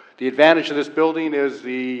 The advantage of this building is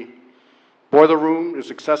the boiler room is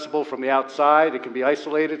accessible from the outside. It can be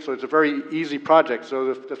isolated, so it's a very easy project.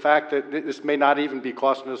 So the fact that this may not even be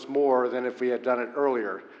costing us more than if we had done it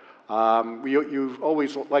earlier. You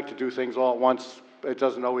always like to do things all at once. It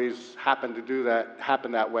doesn't always happen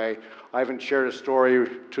that way. I even shared a story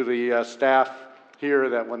to the staff here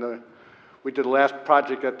that when we did the last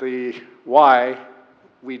project at the Y,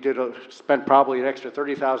 we spent probably an extra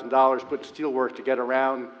 $30,000 put steel work to get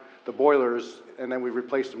around the boilers, and then we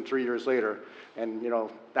replaced them 3 years later. And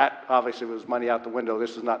that obviously was money out the window.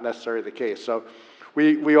 This is not necessarily the case. So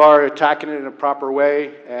we are attacking it in a proper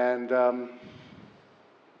way, and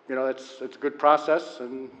it's a good process.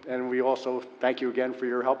 And we also thank you again for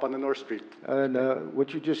your help on the North Street. And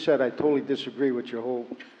what you just said, I totally disagree with your whole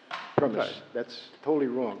premise. Okay. That's totally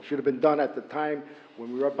wrong. Should have been done at the time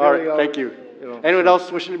when we were up All there. right, thank you. Anyone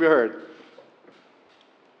else wishing to be heard?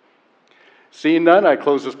 Seeing none, I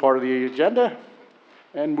close this part of the agenda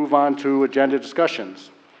and move on to agenda discussions.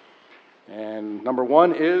 And number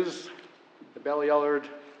one is the Belle Ellard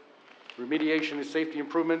remediation and safety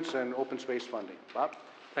improvements and open space funding. Bob?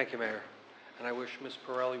 Thank you, Mayor. And I wish Ms.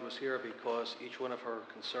 Pirelli was here because each one of her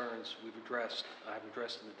concerns I have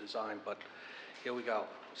addressed in the design, but here we go.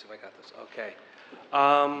 Let's see if I got this. Okay.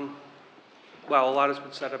 Well, a lot has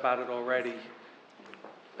been said about it already.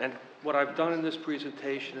 And what I've done in this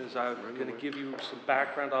presentation is I'm going to give you some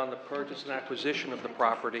background on the purchase and acquisition of the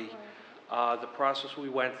property, the process we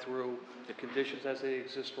went through, the conditions as they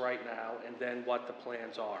exist right now, and then what the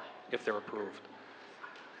plans are, if they're approved.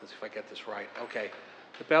 Let's see if I get this right. Okay.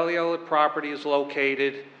 The Belle Ellard property is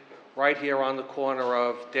located right here on the corner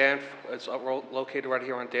of it's located right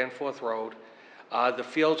here on Danforth Road. The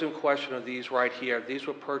fields in question are these right here. These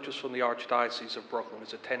were purchased from the Archdiocese of Brooklyn.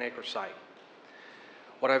 It's a 10-acre site.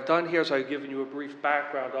 What I've done here is I've given you a brief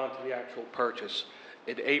background onto the actual purchase.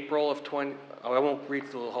 In April of I won't read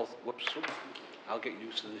through the whole, whoops, I'll get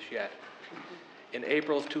used to this yet. In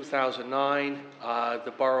April of 2009,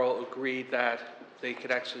 the borough agreed that they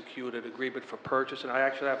could execute an agreement for purchase, and I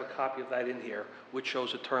actually have a copy of that in here, which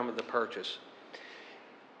shows the term of the purchase.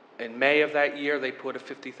 In May of that year, they put a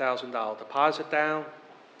 $50,000 deposit down.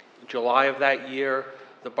 In July of that year,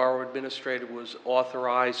 the borough administrator was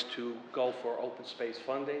authorized to go for open space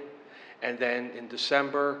funding. And then in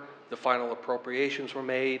December, the final appropriations were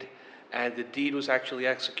made, and the deed was actually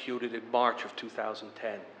executed in March of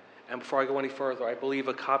 2010. And before I go any further, I believe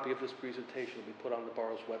a copy of this presentation will be put on the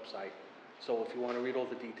borough's website. So if you want to read all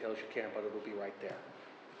the details, you can, but it'll be right there.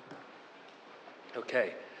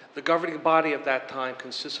 Okay. The governing body at that time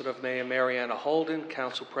consisted of Mayor Mariana Holden,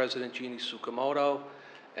 Council President Jeannie Tsukamoto,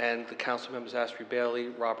 and the council members Astrid Bailey,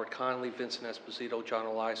 Robert Connolly, Vincent Esposito, John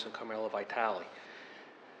Elias, and Carmelo Vitale.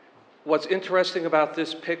 What's interesting about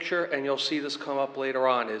this picture, and you'll see this come up later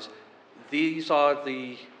on, is these are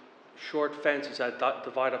the short fences that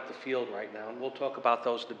divide up the field right now, and we'll talk about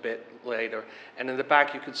those a bit later. And in the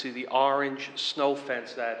back, you can see the orange snow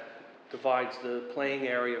fence that divides the playing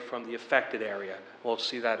area from the affected area. We'll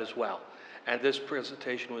see that as well. And this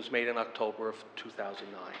presentation was made in October of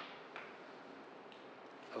 2009.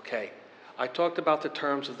 Okay, I talked about the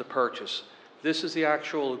terms of the purchase. This is the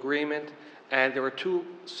actual agreement, and there are two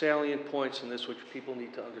salient points in this which people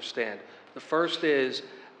need to understand. The first is,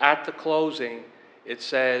 at the closing, it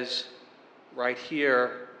says right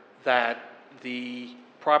here that the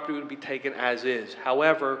property would be taken as is.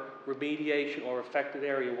 However, remediation or affected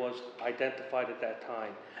area was identified at that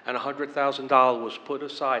time, and $100,000 was put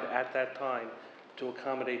aside at that time to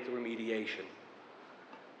accommodate the remediation.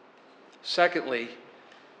 Secondly,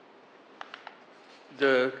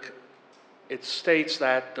 it states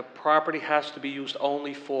that the property has to be used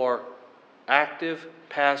only for active,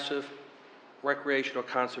 passive, recreation, or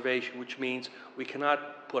conservation, which means we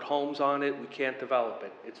cannot put homes on it, we can't develop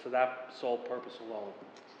it. It's for that sole purpose alone.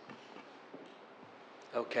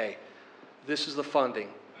 Okay, this is the funding.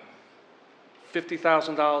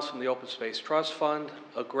 $50,000 from the Open Space Trust Fund,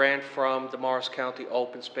 a grant from the Morris County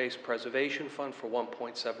Open Space Preservation Fund for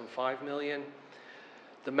 $1.75 million,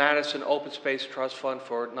 the Madison Open Space Trust Fund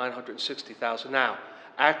for $960,000. Now,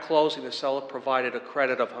 at closing, the seller provided a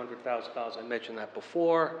credit of $100,000. I mentioned that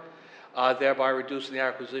before, thereby reducing the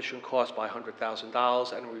acquisition cost by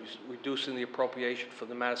 $100,000 and reducing the appropriation for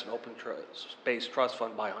the Madison Open Space Trust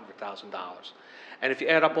Fund by $100,000. And if you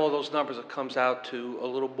add up all those numbers, it comes out to a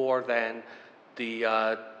little more than the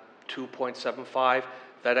 2.75.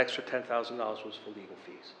 That extra $10,000 was for legal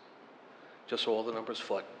fees, just so all the numbers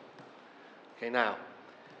foot. Okay, now,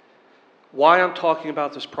 why I'm talking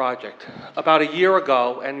about this project. About a year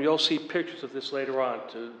ago, and you'll see pictures of this later on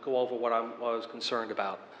to go over what I was concerned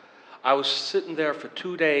about. I was sitting there for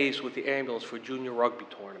 2 days with the ambulance for a junior rugby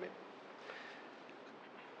tournament.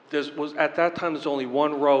 At that time, there's only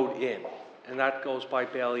one road in, and that goes by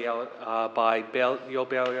Bailey Elliott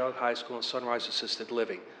High School and Sunrise Assisted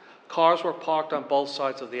Living. Cars were parked on both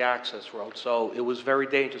sides of the access road, so it was very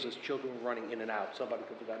dangerous as children were running in and out. Somebody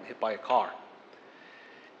could have gotten hit by a car.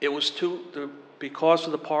 It was because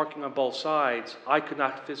of the parking on both sides, I could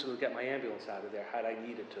not physically get my ambulance out of there had I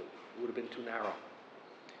needed to. It would have been too narrow.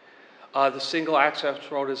 The single access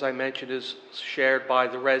road, as I mentioned, is shared by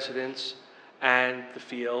the residents and the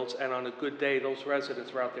fields, and on a good day, those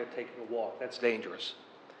residents are out there taking a walk. That's dangerous.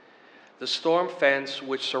 The storm fence,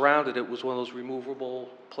 which surrounded it, was one of those removable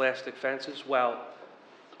plastic fences. Well,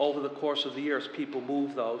 over the course of the years, people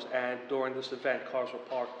moved those, and during this event, cars were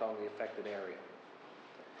parked on the affected area.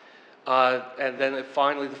 And then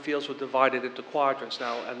finally, the fields were divided into quadrants.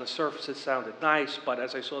 Now, and the surfaces sounded nice, but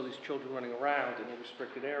as I saw these children running around in a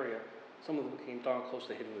restricted area, some of them came darn close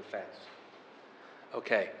to hitting the fence.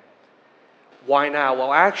 Okay. Why now?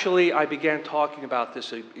 Well, actually, I began talking about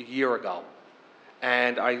this a year ago.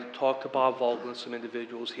 And I talked to Bob Vogel and some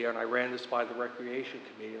individuals here, and I ran this by the Recreation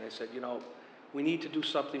Committee, and I said, you know, we need to do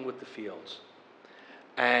something with the fields.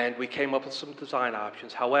 And we came up with some design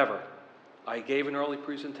options. However, I gave an early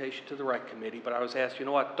presentation to the Rec Committee, but I was asked, you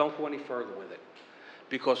know what, don't go any further with it,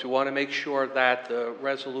 because we want to make sure that the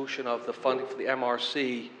resolution of the funding for the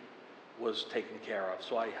MRC was taken care of,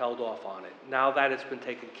 so I held off on it. Now that it's been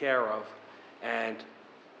taken care of, and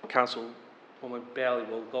Councilwoman Bailey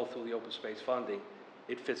will go through the open space funding,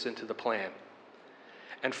 it fits into the plan.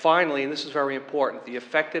 And finally, and this is very important, the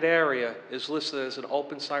affected area is listed as an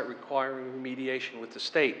open site requiring remediation with the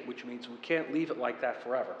state, which means we can't leave it like that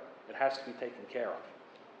forever. It has to be taken care of.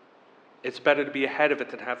 It's better to be ahead of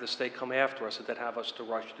it than have the state come after us and then have us to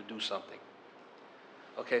rush to do something.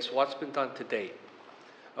 Okay, so what's been done to date?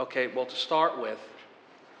 Okay, well, to start with,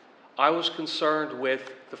 I was concerned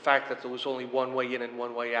with the fact that there was only one way in and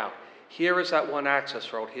one way out. Here is that one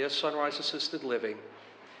access road. Here's Sunrise Assisted Living.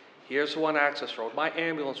 Here's the one access road. My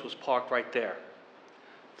ambulance was parked right there.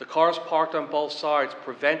 The cars parked on both sides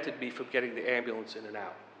prevented me from getting the ambulance in and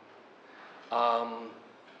out.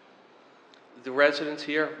 The residents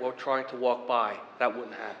here were trying to walk by. That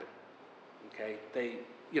wouldn't happen. Okay,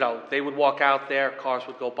 they would walk out there, cars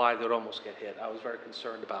would go by, they'd almost get hit. I was very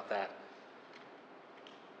concerned about that.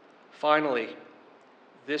 Finally,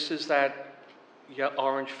 this is that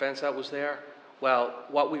orange fence that was there. Well,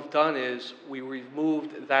 what we've done is we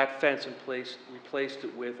removed that fence and replaced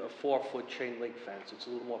it with a 4-foot chain link fence. It's a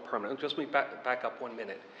little more permanent. Just let me back up 1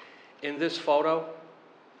 minute. In this photo,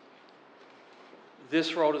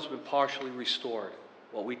 this road has been partially restored.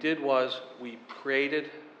 What we did was we created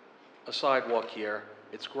a sidewalk here.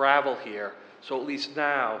 It's gravel here, so at least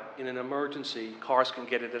now, in an emergency, cars can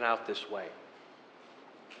get in and out this way.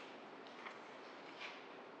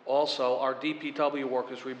 Also, our DPW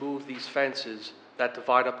workers removed these fences that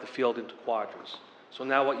divide up the field into quadrants. So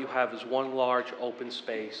now what you have is one large open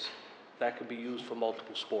space that can be used for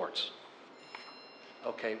multiple sports.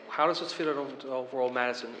 Okay, how does this fit into the overall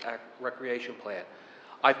Madison recreation plan?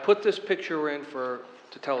 I put this picture in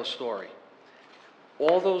to tell a story.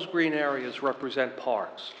 All those green areas represent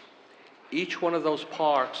parks. Each one of those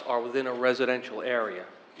parks are within a residential area,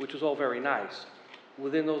 which is all very nice.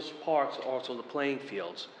 Within those parks are also the playing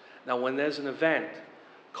fields. Now, when there's an event,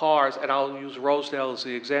 cars, and I'll use Rosedale as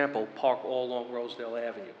the example, park all along Rosedale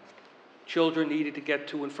Avenue. Children needing to get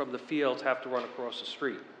to and from the fields have to run across the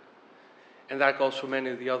street. And that goes for many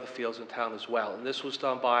of the other fields in town as well. And this was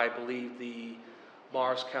done by, I believe, the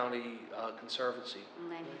Morris County Conservancy.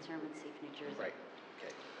 Land Conservancy of New Jersey. Right,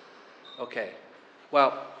 okay. Okay,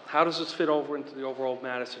 well, how does this fit over into the overall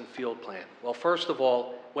Madison field plan? Well, first of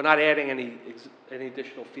all, we're not adding any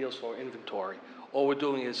additional fields for inventory. All we're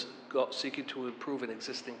doing is seeking to improve an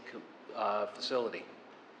existing facility.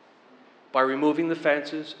 By removing the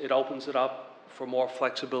fences, it opens it up for more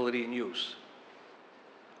flexibility in use.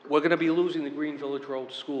 We're going to be losing the Green Village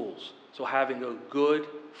Road schools, so having a good,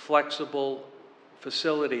 flexible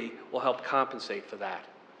facility will help compensate for that.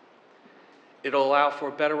 It'll allow for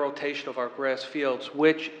a better rotation of our grass fields,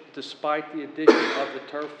 which, despite the addition of the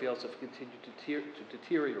turf fields, have continued to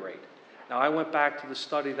deteriorate. Now, I went back to the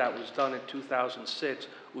study that was done in 2006,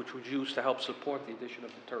 which was used to help support the addition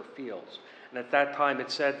of the turf fields. And at that time, it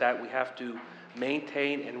said that we have to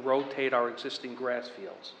maintain and rotate our existing grass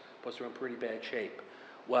fields, because they're in pretty bad shape.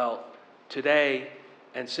 Well, today,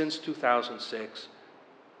 and since 2006,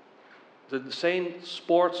 the same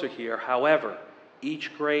sports are here. However,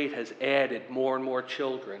 each grade has added more and more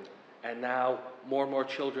children, and now more and more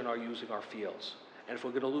children are using our fields. And if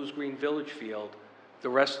we're going to lose Green Village Field, the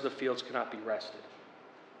rest of the fields cannot be rested.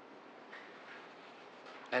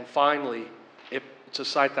 And finally, it's a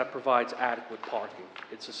site that provides adequate parking.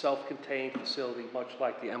 It's a self-contained facility, much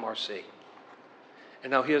like the MRC.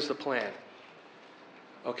 And now here's the plan.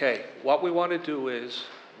 Okay, what we want to do is,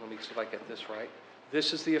 let me see if I get this right.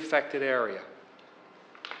 This is the affected area.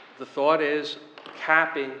 The thought is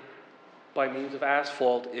capping by means of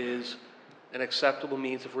asphalt is an acceptable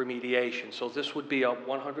means of remediation. So this would be a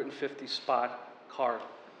 150-spot car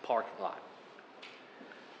parking lot.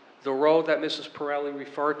 The road that Mrs. Pirelli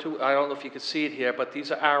referred to, I don't know if you can see it here, but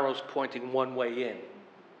these are arrows pointing one way in.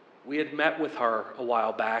 We had met with her a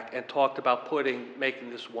while back and talked about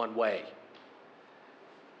making this one way.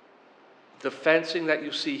 The fencing that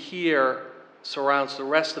you see here surrounds the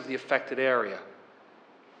rest of the affected area.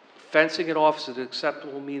 Fencing it off is an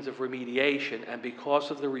acceptable means of remediation, and because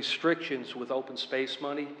of the restrictions with open space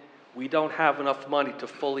money, we don't have enough money to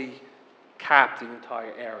fully cap the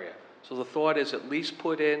entire area. So the thought is at least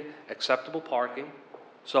put in acceptable parking,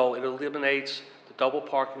 so it eliminates the double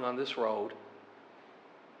parking on this road.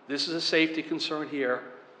 This is a safety concern here.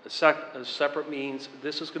 A separate means,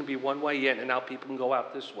 this is going to be one way in, and now people can go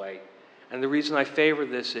out this way. And the reason I favor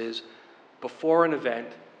this is, before an event,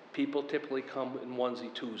 people typically come in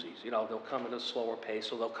onesie-twosies. You know, they'll come at a slower pace,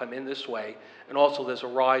 so they'll come in this way. And also, there's a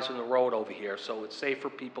rise in the road over here, so it's safe for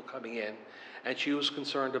people coming in. And she was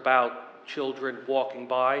concerned about children walking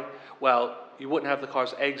by. Well, you wouldn't have the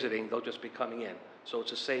cars exiting, they'll just be coming in. So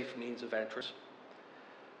it's a safe means of entrance.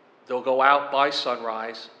 They'll go out by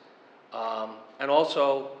sunrise. And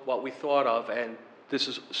also, what we thought of, and this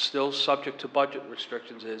is still subject to budget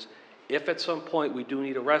restrictions, is if at some point we do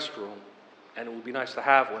need a restroom, and it would be nice to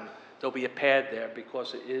have one, there'll be a pad there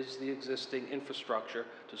because it is the existing infrastructure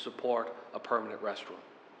to support a permanent restroom.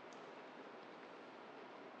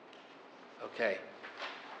 Okay.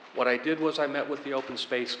 What I did was I met with the Open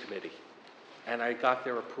Space Committee, and I got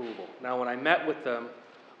their approval. Now, when I met with them,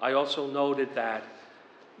 I also noted that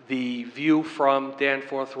the view from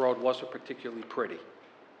Danforth Road wasn't particularly pretty.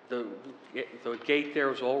 The gate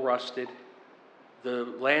there is all rusted. The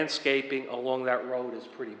landscaping along that road is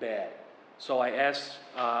pretty bad. So I asked,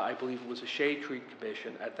 I believe it was a Shade Tree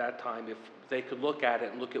Commission at that time, if they could look at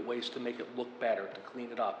it and look at ways to make it look better, to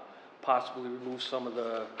clean it up, possibly remove some of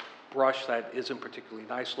the brush that isn't particularly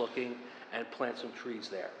nice looking and plant some trees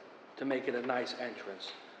there to make it a nice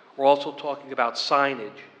entrance. We're also talking about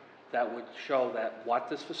signage that would show that what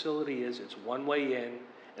this facility is, it's one way in,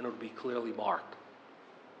 and it'll be clearly marked.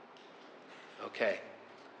 Okay,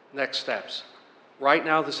 next steps. Right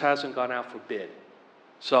now, this hasn't gone out for bid.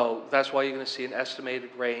 So that's why you're going to see an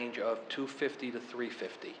estimated range of $250 to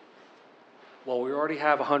 $350. Well, we already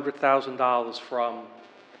have $100,000 from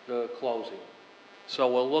the closing.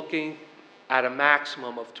 So we're looking at a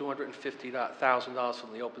maximum of $250,000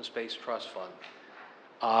 from the Open Space Trust Fund.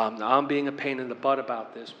 Now I'm being a pain in the butt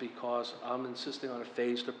about this because I'm insisting on a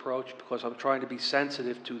phased approach because I'm trying to be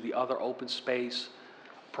sensitive to the other open space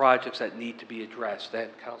projects that need to be addressed.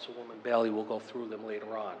 And Councilwoman Bailey will go through them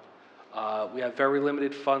later on. We have very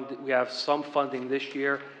limited funding. We have some funding this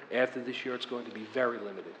year. After this year, it's going to be very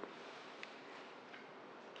limited.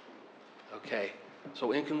 Okay,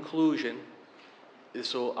 so in conclusion,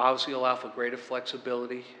 this will obviously allow for greater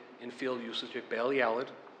flexibility in field usage at Bailey Ellard.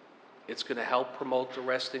 It's going to help promote the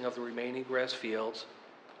resting of the remaining grass fields.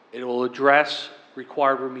 It will address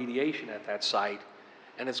required remediation at that site,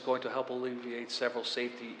 and it's going to help alleviate several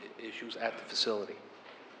safety issues at the facility.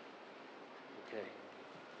 Okay.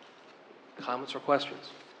 Comments or questions?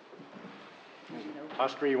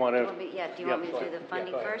 Oscar, you want to? Yeah, do you want me to do the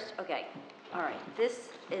funding first? Okay, all right. This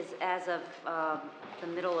is as of the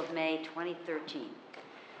middle of May 2013.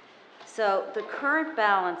 So the current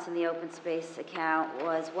balance in the open space account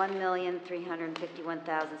was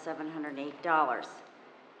 $1,351,708.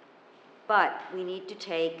 But we need to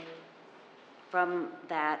take from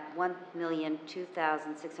that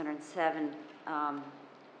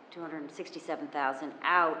 $267,000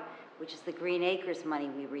 out, which is the Green Acres money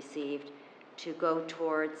we received, to go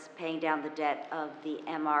towards paying down the debt of the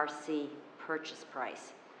MRC purchase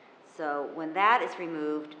price. So when that is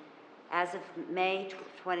removed, as of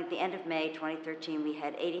the end of May 2013, we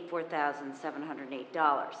had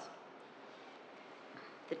 $84,708.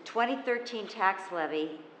 The 2013 tax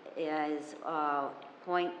levy is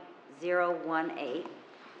 0.018,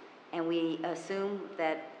 and we assume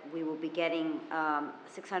that we will be getting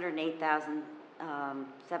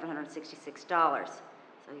 $608,766.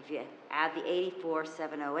 So if you add the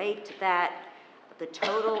 $84,708 to that, the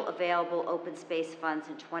total available open space funds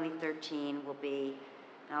in 2013 will be,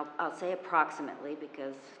 I'll say approximately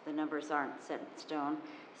because the numbers aren't set in stone,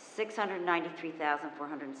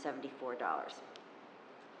 $693,474.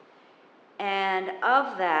 And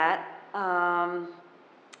of that,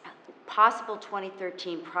 possible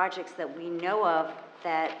 2013 projects that we know of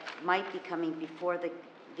that might be coming before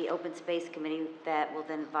the Open Space Committee that will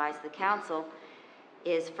then advise the council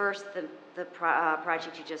is first the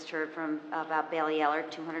project you just heard from about Bailey Eller,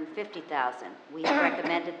 $250,000. We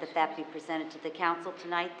recommended that be presented to the council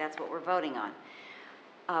tonight. That's what we're voting on.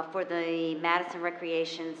 For the Madison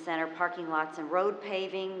Recreation Center parking lots and road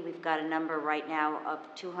paving, we've got a number right now of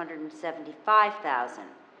 $275,000.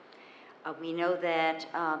 We know that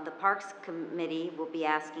the Parks Committee will be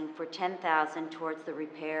asking for $10,000 towards the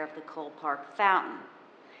repair of the Cole Park fountain.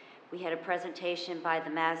 We had a presentation by the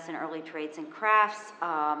Madison Early Trades and Crafts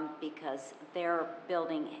because their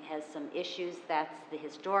building has some issues. That's the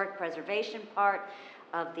historic preservation part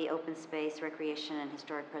of the Open Space, Recreation, and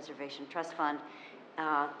Historic Preservation Trust Fund.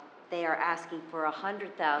 They are asking for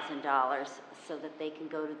 $100,000 so that they can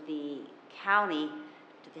go to the county,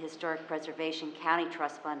 to the Historic Preservation County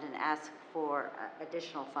Trust Fund, and ask for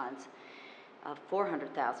additional funds of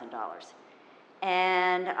 $400,000.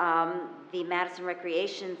 And the Madison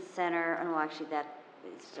Recreation Center, well, actually that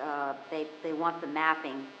is, they want the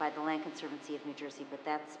mapping by the Land Conservancy of New Jersey, but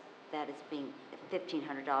that is being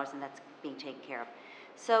 $1,500, and that's being taken care of.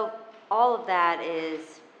 So all of that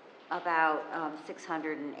is about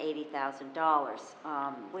 $680,000,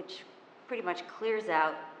 which pretty much clears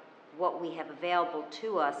out what we have available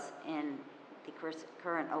to us in the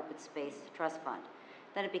current Open Space Trust Fund.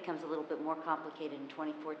 Then it becomes a little bit more complicated in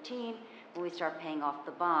 2014 when we start paying off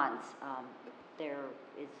the bonds. There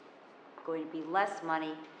is going to be less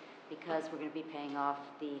money because we're going to be paying off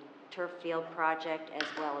the turf field project as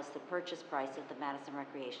well as the purchase price of the Madison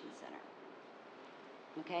Recreation Center.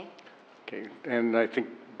 Okay? Okay, and I think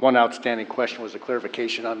one outstanding question was a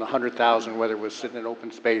clarification on the $100,000, whether it was sitting in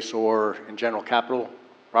open space or in general capital.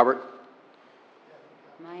 Robert?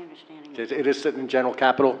 My understanding is it is sitting in general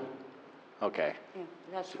capital? Okay. Yeah,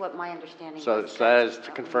 that's what my understanding So, was. so that is to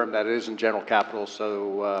confirm that it is in general capital.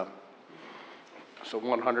 So, so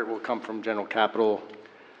 100 will come from general capital,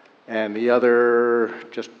 and the other,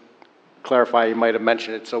 just clarify, you might have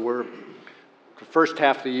mentioned it. So we're the first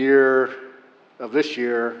half of the year of this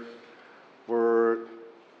year, we're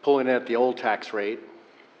pulling in at the old tax rate,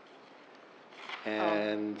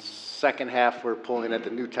 and second half we're pulling at the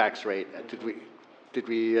new tax rate. Did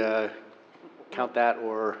we count that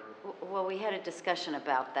or? Well, we had a discussion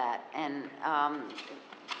about that, and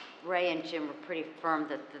Ray and Jim were pretty firm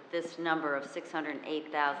that this number of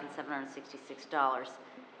 $608,766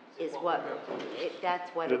 is what,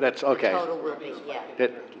 that's what that's okay. The total will be, yeah.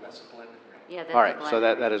 That's a blended rate. Yeah, that's all right, a so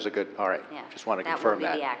blended that is a good, all right. Yeah. Just want to confirm that.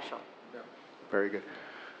 That will be the actual. Very good.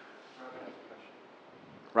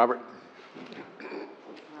 Robert?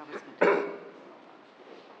 Robert's gonna-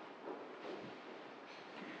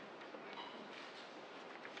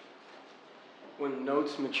 When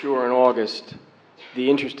notes mature in August, the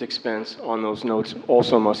interest expense on those notes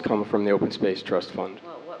also must come from the Open Space Trust Fund.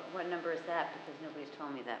 Well, what number is that? Because nobody's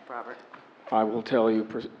told me that, Robert. I will tell you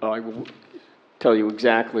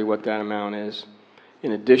exactly what that amount is.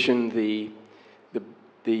 In addition, the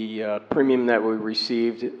premium that we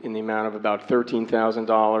received in the amount of about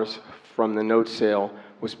 $13,000 from the note sale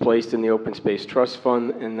was placed in the Open Space Trust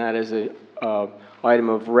Fund, and that is a item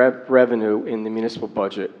of revenue in the municipal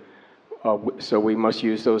budget. So we must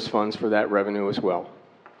use those funds for that revenue as well.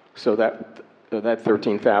 So that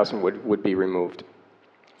 13,000 would be removed.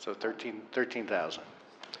 So 13,000.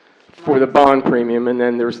 For the bond premium, and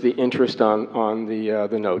then there's the interest on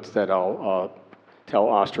the notes that I'll tell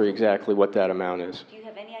Austria exactly what that amount is. Do you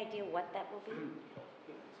have any idea what that will be?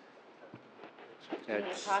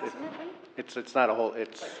 Approximately? It's not a whole,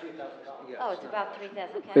 it's, Oh, it's about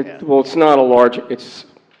 3,000, okay. Well, it's not a large, let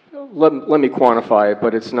me quantify it,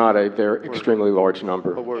 but it's not a very extremely large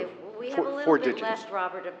number. but we're Okay, well, we have a four little bit digits. left,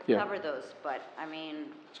 Robert, to Yeah. cover those, but, I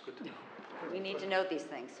mean, we need to know these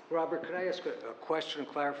things. Robert, could I ask a question,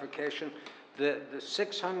 clarification? The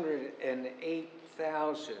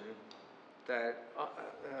 608,000 that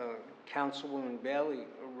Councilwoman Bailey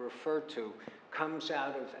referred to comes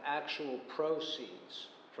out of actual proceeds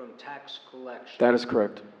from tax collection. That is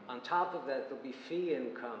correct. On top of that, there'll be fee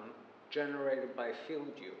income generated by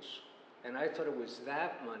field use. And I thought it was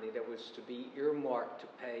that money that was to be earmarked to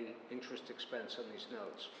pay interest expense on these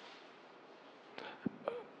notes.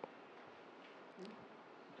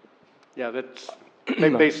 Yeah, that's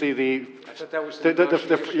basically I thought that was the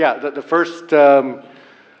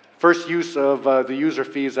first use of the user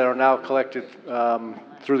fees that are now collected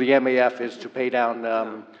through the MAF is to pay down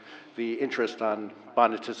the interest on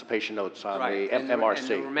bond anticipation notes on the MRC. And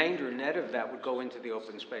the remainder net of that would go into the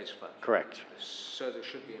open space fund. Correct. So there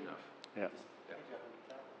should be enough. Yeah.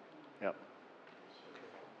 Yeah.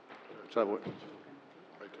 So,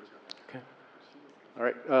 Okay. all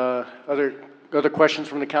right. Other questions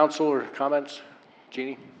from the council or comments?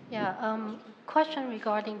 Jeannie? Yeah, question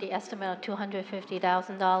regarding the estimate of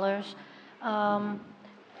 $250,000.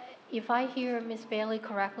 If I hear Ms. Bailey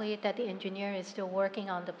correctly, that the engineer is still working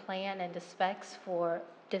on the plan and the specs for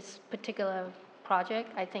this particular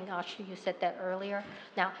project. I think, Ashley, you said that earlier.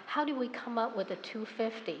 Now, how do we come up with the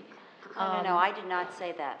 250? No, I did not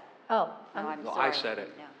say that. Oh, No, I'm No, sorry. I said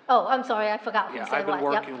it. No. oh, I'm sorry, I forgot who Yeah, said I've been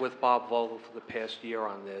what. Yep. working with Bob Vogel for the past year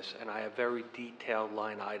on this, and I have very detailed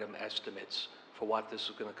line item estimates for what this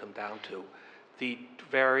is going to come down to. The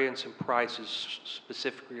variance in price is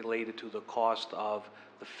specifically related to the cost of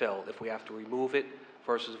the fill, if we have to remove it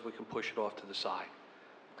versus if we can push it off to the side.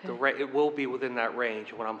 Okay. It will be within that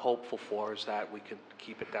range. What I'm hopeful for is that we can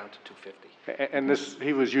keep it down to 250. And this,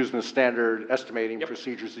 he was using the standard estimating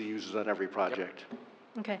procedures he uses on every project.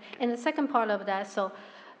 Okay, and the second part of that, so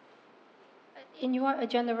in your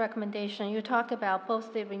agenda recommendation, you talked about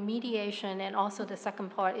both the remediation and also the second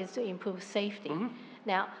part is to improve safety. Mm-hmm.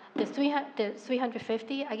 Now, the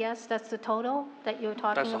 350, I guess, that's the total that you're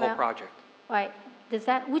talking about? That's the whole project. Right.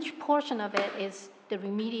 Which portion of it is the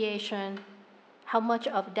remediation? How much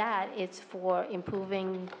of that is for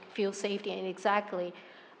improving field safety, and exactly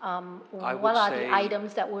what are the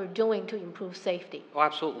items that we're doing to improve safety? Oh,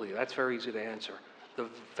 absolutely. That's very easy to answer.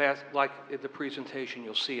 Like in the presentation,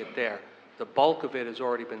 you'll see it there. The bulk of it has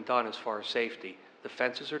already been done as far as safety. The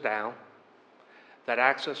fences are down. That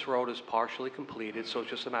access road is partially completed, so it's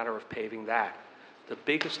just a matter of paving that. The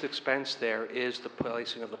biggest expense there is the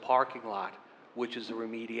placing of the parking lot, which is the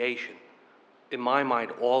remediation. In my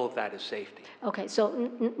mind, all of that is safety. Okay, so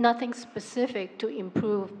nothing specific to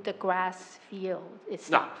improve the grass field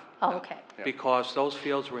itself? No. Oh, okay. Because those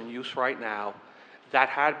fields are in use right now. That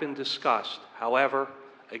had been discussed. However,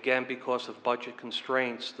 again, because of budget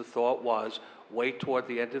constraints, the thought was wait toward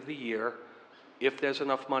the end of the year. If there's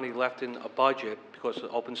enough money left in a budget, because the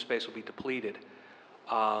open space will be depleted,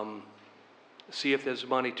 see if there's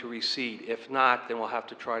money to reseed. If not, then we'll have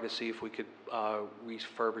to try to see if we could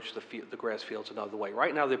refurbish the grass fields another way.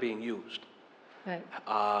 Right now, they're being used. Right.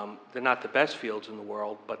 They're not the best fields in the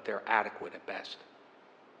world, but they're adequate at best.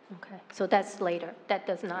 Okay, so that's later. That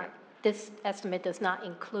does not, this estimate does not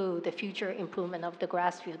include the future improvement of the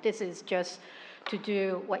grass field. This is just to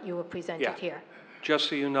do what you were presented here. Just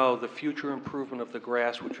so you know, the future improvement of the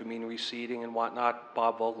grass, which would mean reseeding and whatnot,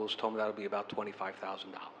 Bob Vogel has told me that'll be about $25,000.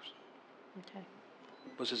 Okay.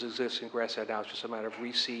 Because his existing grass right now, it's just a matter of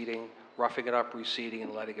reseeding, roughing it up, reseeding,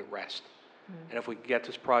 and letting it rest. And if we can get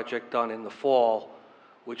this project done in the fall,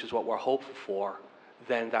 which is what we're hopeful for,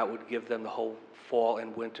 then that would give them the whole fall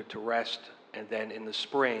and winter to rest, and then in the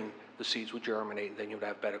spring, the seeds would germinate, and then you would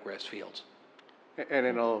have better grass fields. And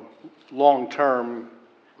in a long term,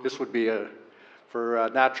 this would be for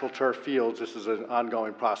natural turf fields, this is an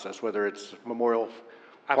ongoing process, whether it's Memorial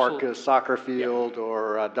Park soccer field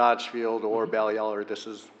or Dodge Field or Balliol, this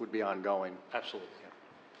would be ongoing. Absolutely.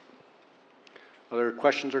 Other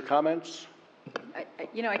questions or comments?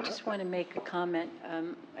 I just want to make a comment.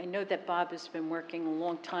 I know that Bob has been working a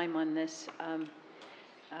long time on this.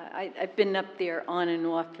 I've been up there on and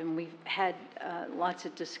off, and we've had lots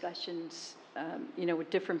of discussions with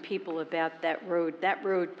different people about that road. That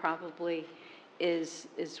road probably is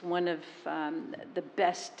one of the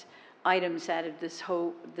best items out of this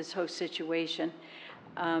whole situation.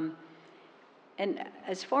 And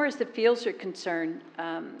as far as the fields are concerned,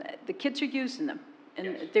 the kids are using them,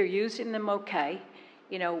 and they're using them okay.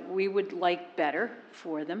 We would like better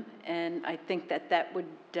for them, and I think that would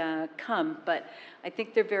come, but I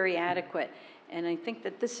think they're very adequate. And I think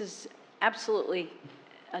that this is absolutely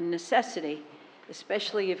a necessity,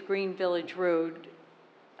 especially if Green Village Road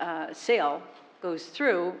sale goes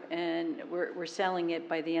through, and we're selling it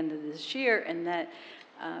by the end of this year, and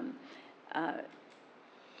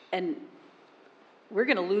and we're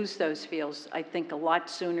going to lose those fields, I think, a lot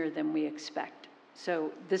sooner than we expect.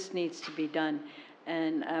 So this needs to be done.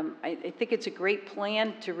 And I think it's a great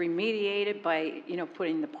plan to remediate it by,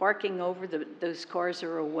 putting the parking over. Those cars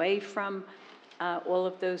are away from all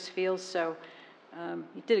of those fields. So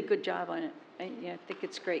you did a good job on it. I think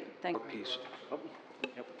it's great. Thank you. Piece.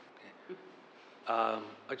 I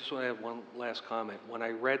just want to have one last comment. When I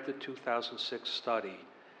read the 2006 study,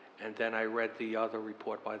 and then I read the other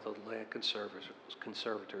report by the Land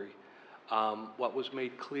Conservatory, what was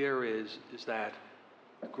made clear is that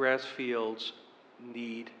grass fields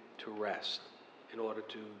need to rest in order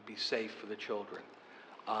to be safe for the children.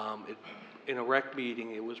 In a rec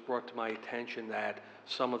meeting, it was brought to my attention that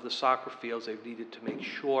some of the soccer fields they've needed to make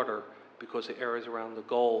shorter because the areas around the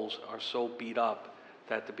goals are so beat up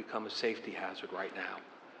that they become a safety hazard right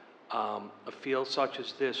now. A field such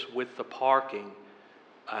as this with the parking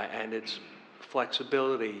and its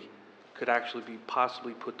flexibility could actually be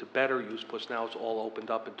possibly put to better use because now it's all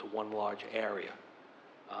opened up into one large area.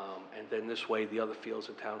 And then this way the other fields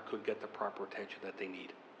in town could get the proper attention that they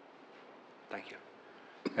need. Thank you.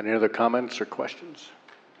 Any other comments or questions?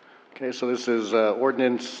 Okay, so this is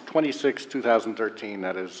ordinance 26, 2013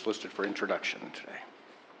 that is listed for introduction today.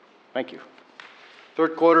 Thank you.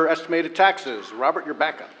 Third quarter estimated taxes. Robert, you're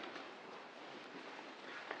back up.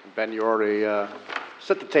 Ben, you already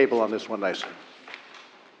set the table on this one nicely.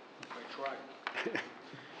 I tried.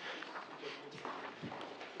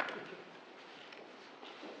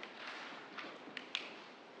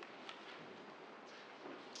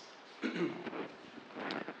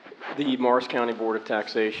 The Morris County Board of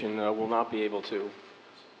Taxation will not be able to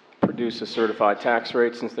produce a certified tax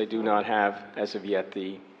rate since they do not have, as of yet,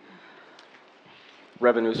 the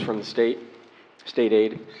revenues from the state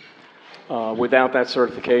aid. Without that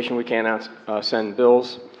certification, we cannot send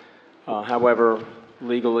bills. However,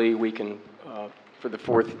 legally, we can, for the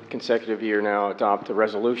fourth consecutive year now, adopt a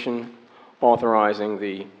resolution authorizing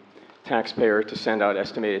the taxpayer to send out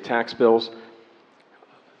estimated tax bills.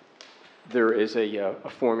 There is a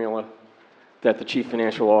formula that the Chief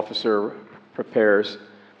Financial Officer prepares,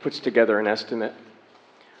 puts together an estimate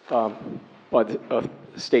by the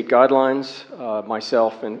state guidelines.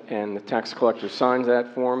 Myself and the tax collector signs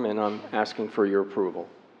that form, and I'm asking for your approval.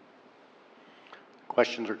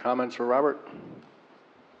 Questions or comments for Robert?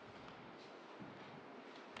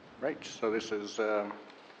 Right, so this is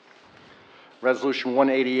Resolution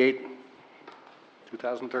 188,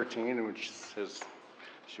 2013, which says,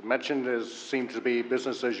 as you mentioned, seems to be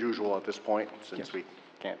business as usual at this point, since we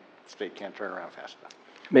state can't turn around fast enough.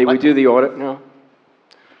 May we do the audit now?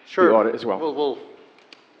 Sure. The audit as well.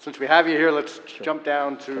 Since we have you here, let's jump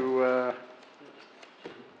down to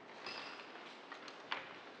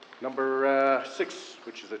number 6,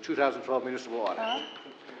 which is the 2012 municipal audit.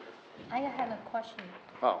 I have a question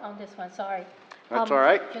on this one, sorry. That's all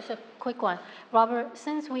right. Just a quick one. Robert,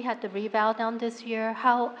 since we had the reval down this year,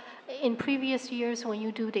 how, in previous years when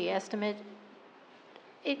you do the estimate,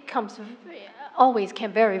 it always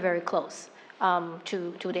came very, very close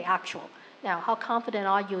to the actual. Now, how confident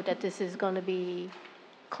are you that this is going to be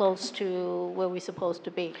close to where we're supposed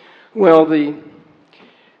to be? Well, the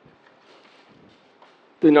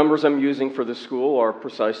numbers I'm using for the school are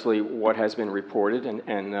precisely what has been reported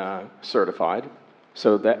and certified.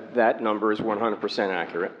 So that number is 100%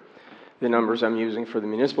 accurate. The numbers I'm using for the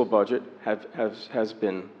municipal budget has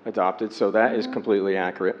been adopted, so that is completely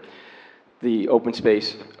accurate. The open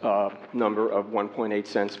space number of 1.8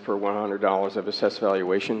 cents per $100 of assessed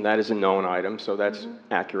valuation, that is a known item, so that's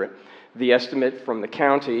accurate. The estimate from the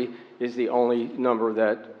county is the only number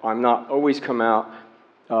that I'm not always come out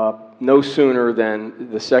no sooner than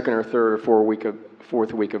the second or third or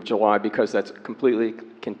fourth week of July, because that's completely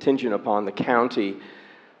contingent upon the county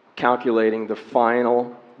calculating the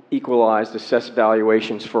final equalized assessed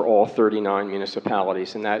valuations for all 39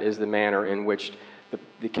 municipalities, and that is the manner in which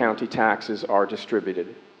the county taxes are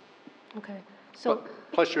distributed. Okay. So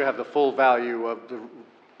plus you have the full value of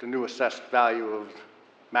the new assessed value of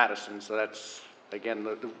Madison. So that's, again,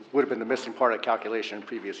 would have been the missing part of calculation in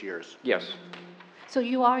previous years. Yes. So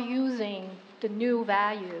you are using the new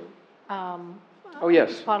value Oh, yes.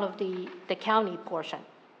 as part of the county portion?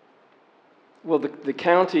 Well, the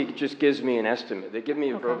county just gives me an estimate. They give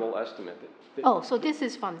me a Okay. verbal estimate. Oh, so this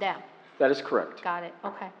is from them? That is correct. Got it,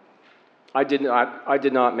 okay. I did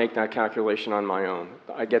not make that calculation on my own.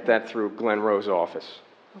 I get that through Glenn Rowe's office.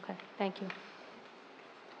 Okay, thank you.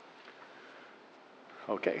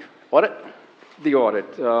 Okay. Audit? The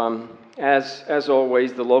audit. As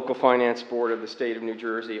always, the local finance board of the state of New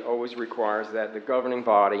Jersey always requires that the governing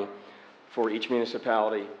body for each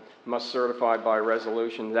municipality must certify by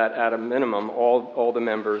resolution that at a minimum, all the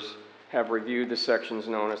members have reviewed the sections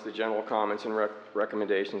known as the general comments and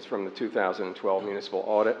recommendations from the 2012 municipal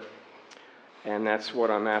audit. And that's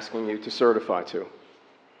what I'm asking you to certify to.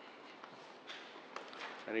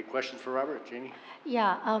 Any questions for Robert? Jeannie?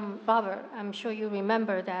 Yeah, Robert, I'm sure you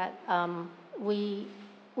remember that we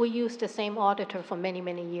used the same auditor for many,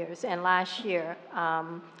 many years. And last year,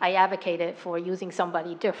 I advocated for using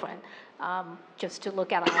somebody different, just to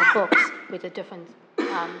look at our books with a different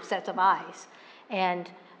set of eyes. And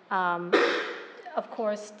of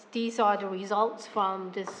course, these are the results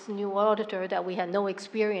from this new auditor that we had no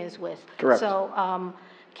experience with. Correct. So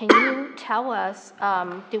can you tell us,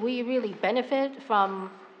 did we really benefit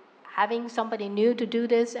from having somebody new to do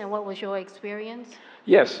this, and what was your experience?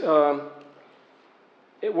 Yes,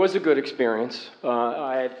 it was a good experience.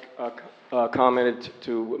 I had commented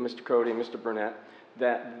to Mr. Cody and Mr. Burnett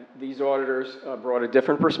that these auditors brought a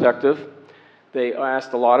different perspective. They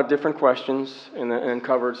asked a lot of different questions and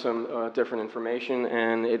covered some different information,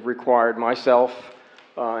 and it required myself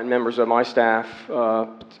and members of my staff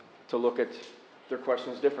to look at their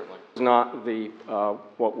questions differently. It's not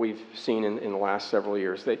what we've seen in the last several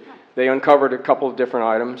years. They uncovered a couple of different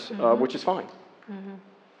items, which is fine.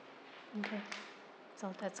 Okay,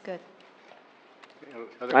 so that's good.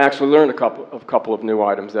 Other I actually learned a couple of new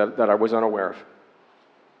items that I was unaware of.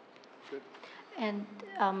 And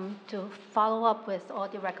to follow up with all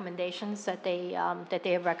the recommendations that they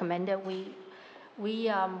have recommended, we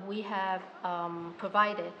have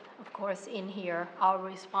provided, of course, in here our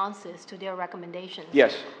responses to their recommendations.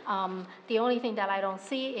 Yes. The only thing that I don't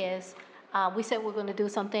see is we said we're going to do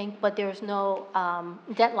something, but there's no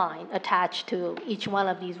deadline attached to each one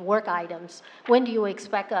of these work items. When do you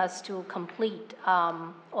expect us to complete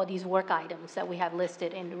all these work items that we have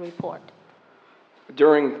listed in the report?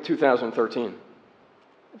 During 2013.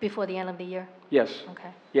 Before the end of the year? Yes. Okay.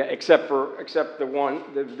 Yeah, except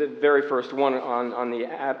the very first one on the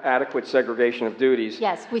adequate segregation of duties.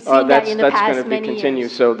 Yes, we've seen that in the past That's going to be continued,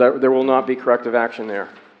 so there will not be corrective action there.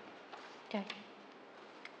 Okay.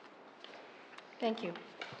 Thank you.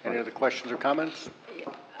 Any other questions or comments?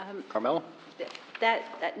 Carmela?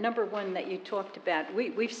 That number one that you talked about,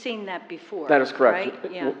 we've seen that before. That is correct.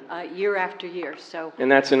 Right? Yeah, year after year, so.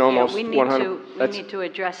 And that's in almost yeah, 100. We need to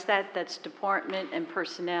address that. That's department and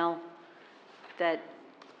personnel that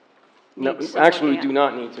No, needs some actually, we looking do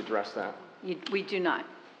at. not need to address that. We do not.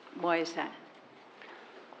 Why is that?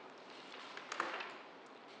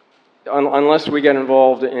 Unless we get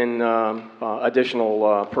involved in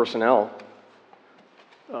additional personnel.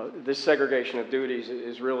 This segregation of duties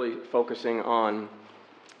is really focusing on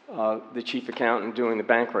the chief accountant doing the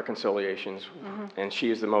bank reconciliations, and she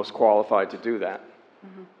is the most qualified to do that.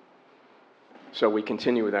 So we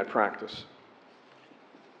continue with that practice.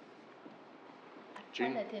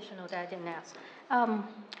 Jean? One additional that I didn't ask.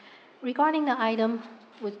 Regarding the item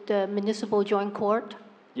with the municipal joint court,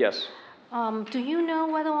 Yes. do you know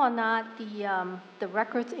whether or not the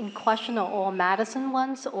records in question are all Madison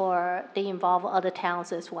ones, or they involve other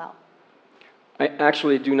towns as well? I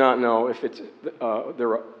actually do not know if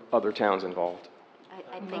there are other towns involved.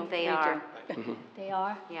 I think they we are. They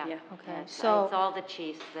are? Yeah. Yeah. Okay, It's so, all the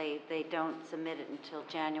chiefs. They don't submit it until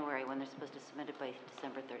January when they're supposed to submit it by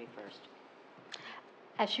December 31st.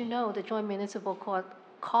 as you know, the joint municipal court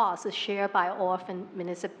cost is shared by all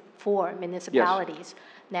four municipalities.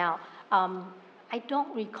 Now, I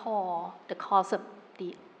don't recall the cost of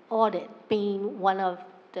the audit being one of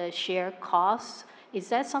the shared costs. Is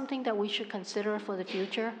that something that we should consider for the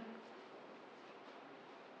future?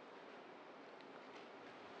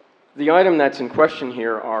 The item that's in question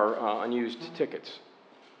here are unused tickets.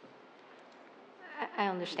 I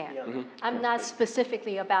understand. Mm-hmm. I'm not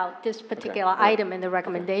specifically about this particular all right. item in the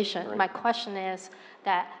recommendation. right. My question is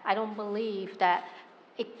that I don't believe that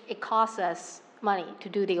it costs us money to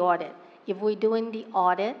do the audit. If we're doing the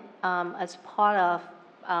audit as part of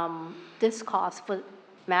this cost for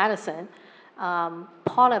Madison,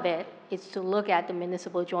 part of it is to look at the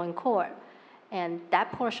municipal joint court. And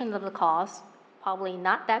that portion of the cost, probably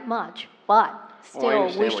not that much, but still,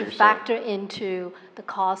 understand we what should you're saying. factor into the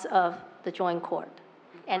cost of the joint court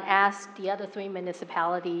and ask the other 3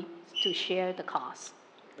 municipalities to share the cost.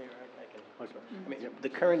 I mean, the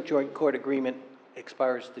current joint court agreement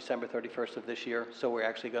expires December 31st of this year, so we're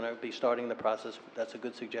actually going to be starting the process. That's a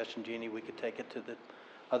good suggestion, Jeannie. We could take it to the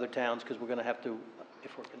other towns, because we're going to have to,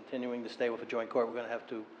 if we're continuing to stay with a joint court, we're going to have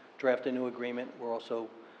to draft a new agreement. We're also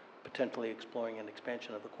potentially exploring an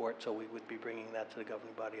expansion of the court, so we would be bringing that to the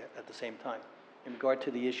governing body at the same time. In regard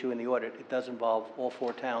to the issue in the audit, it does involve all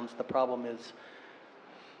 4 towns. The problem is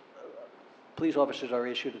police officers are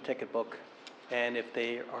issued a ticket book, and if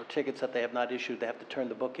they are tickets that they have not issued, they have to turn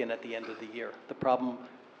the book in at the end of the year. The problem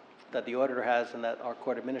that the auditor has and that our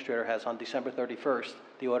court administrator has, on December 31st,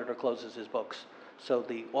 the auditor closes his books. So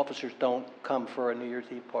the officers don't come for a New Year's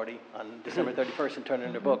Eve party on December 31st and turn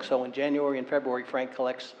in their books. So in January and February, Frank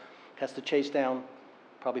has to chase down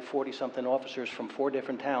probably 40-something officers from 4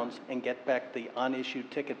 different towns and get back the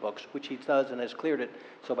unissued ticket books, which he does and has cleared it.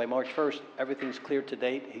 So by March 1st, everything's cleared to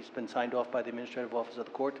date. He's been signed off by the administrative office of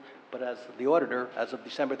the court. But as the auditor, as of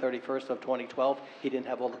December 31st of 2012, he didn't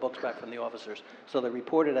have all the books back from the officers. So they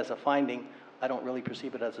reported as a finding. I don't really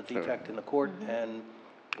perceive it as a defect in the court, and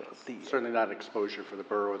Certainly not exposure for the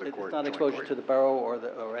borough or the court. It's not exposure to the borough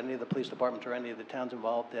or any of the police departments or any of the towns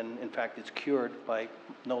involved, and in fact, it's cured by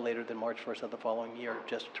no later than March 1st of the following year,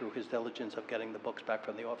 just through his diligence of getting the books back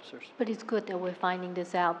from the officers. But it's good that we're finding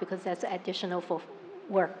this out, because that's additional for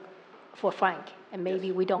work for Frank, and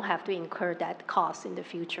maybe we don't have to incur that cost in the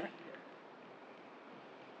future.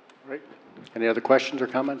 Right. Any other questions or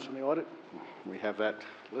comments on the audit? We have that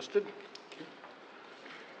listed.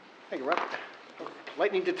 Thank you, Rob.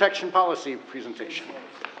 Lightning detection policy presentation.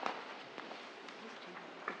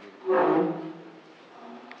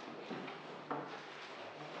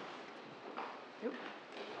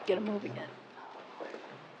 Get a move again.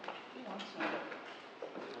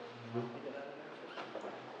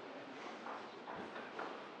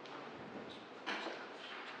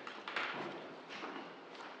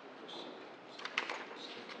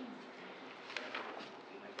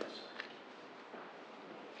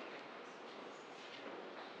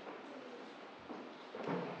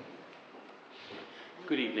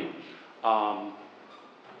 Good evening.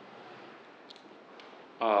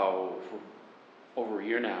 For over a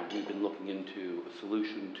year now, we've been looking into a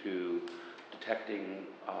solution to detecting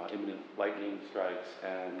imminent lightning strikes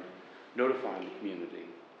and notifying the community.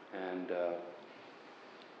 And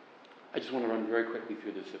I just want to run very quickly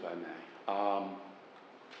through this, if I may.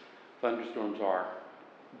 Thunderstorms are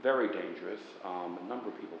very dangerous. A number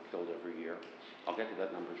of people killed every year. I'll get to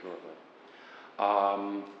that number shortly.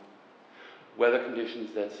 Weather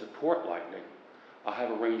conditions that support lightning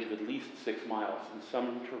have a range of at least 6 miles. In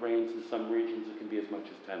some terrains, in some regions, it can be as much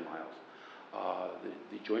as 10 miles.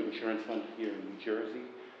 The Joint Insurance Fund here in New Jersey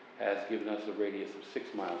has given us a radius of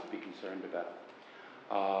 6 miles to be concerned about.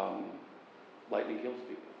 Lightning kills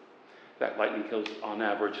people. In fact, lightning kills, on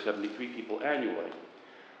average, 73 people annually.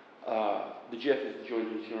 The JIF is the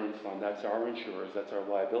Joint Insurance Fund. That's our insurers. That's our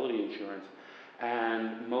liability insurance.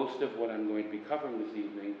 And most of what I'm going to be covering this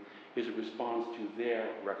evening is a response to their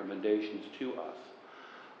recommendations to us.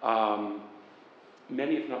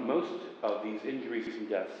 Many, if not most, of these injuries and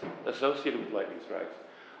deaths associated with lightning strikes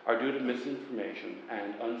are due to misinformation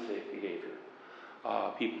and unsafe behavior.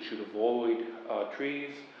 People should avoid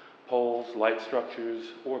trees, poles, light structures,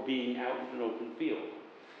 or being out in an open field.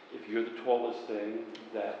 If you're the tallest thing,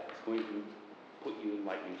 that's going to put you in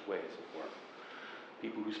lightning's way, as it were.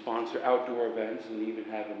 People who sponsor outdoor events and even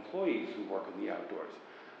have employees who work in the outdoors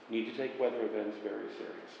need to take weather events very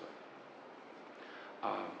seriously.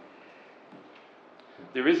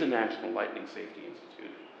 There is a National Lightning Safety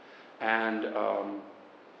Institute, and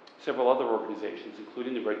several other organizations,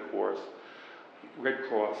 including the Red Cross,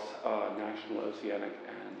 National Oceanic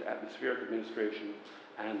and Atmospheric Administration,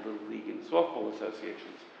 and the League and Softball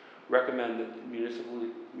Associations, recommend that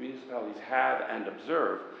municipalities have and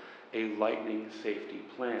observe a lightning safety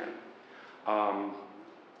plan.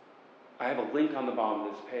 I have a link on the bottom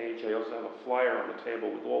of this page. I also have a flyer on the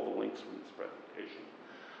table with all the links from this presentation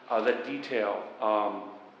that detail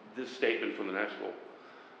this statement from the National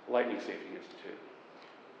Lightning Safety Institute.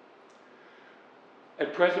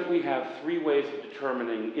 At present, we have 3 ways of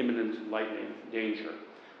determining imminent lightning danger.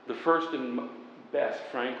 The first and best,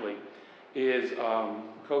 frankly, is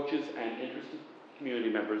coaches and interested community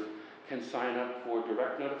members can sign up for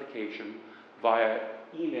direct notification via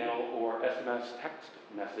email or SMS text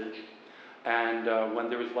message. And when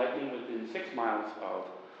there is lightning within 6 miles of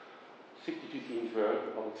 62 Kings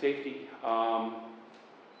Road, public safety,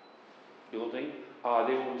 building,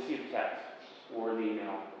 they will receive a text or an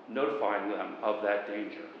email notifying them of that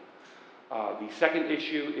danger. The second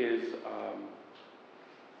issue is,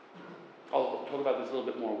 I'll talk about this a little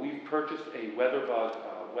bit more. We've purchased a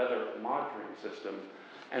WeatherBug weather monitoring system,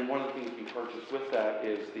 and one of the things we purchased with that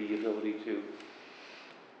is the ability to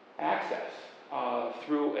access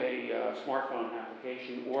through a smartphone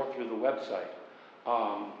application or through the website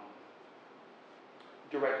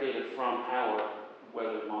direct data from our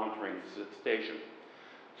weather monitoring station.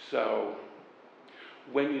 So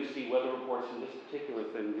when you see weather reports in this particular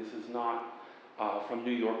thing, this is not from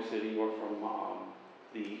New York City or from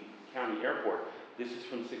the county airport. This is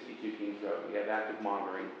from 62 Kings Road. We have active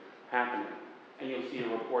monitoring happening. And you'll see a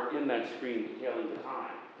report in that screen detailing the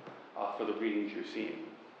time for the readings you're seeing.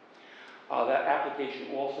 That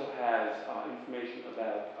application also has information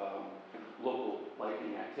about local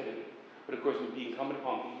lightning activity. But of course, it would be incumbent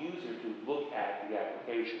upon the user to look at the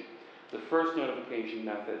application. The first notification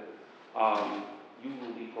method, you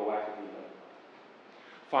will be proactively notified.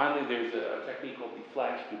 Finally, there's a technique called the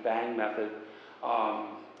flash to bang method.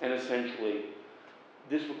 And essentially,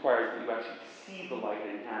 this requires that you actually see the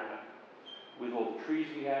lightning happen. With all the trees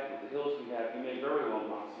we have, with the hills we have, you may very well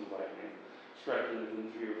not see lightning striking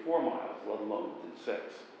within 3 or 4 miles, let alone within 6.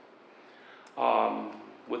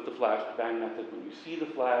 With the flash to bang method, when you see the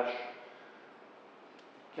flash,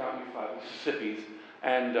 count your 5 Mississippis,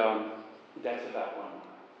 and that's about 1 mile.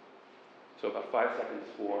 So about 5 seconds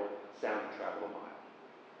for sound to travel a mile.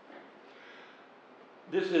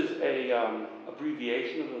 This is a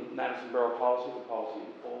abbreviation of the Madison Borough policy. The policy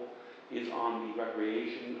in full is on the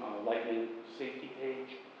recreation lightning safety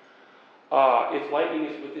page. If lightning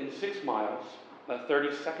is within 6 miles, a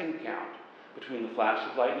 30-second count between the flash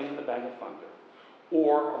of lightning and the bang of thunder,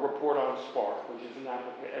 or a report on a spark, which is an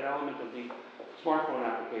element of the smartphone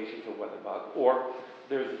application for WeatherBug, or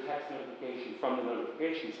there's a text notification from the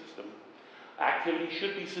notification system, activity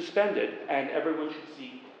should be suspended and everyone should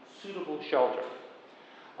seek suitable shelter.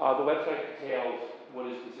 The website details what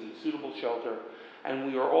is considered suitable shelter, and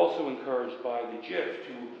we are also encouraged by the GIF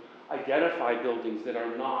to identify buildings that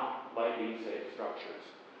are not lightning-safe structures.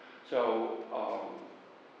 So,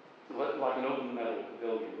 like an open metal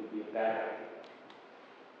building would be a bad idea.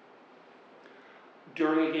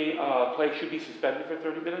 During a game, play should be suspended for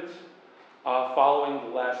 30 minutes, following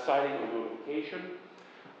the last sighting or notification.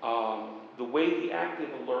 The way the active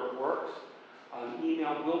alert works, an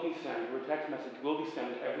email will be sent, or a text message will be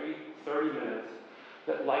sent every 30 minutes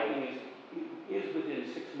that lightning is within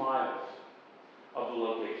 6 miles of the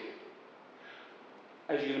location.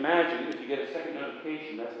 As you can imagine, if you get a second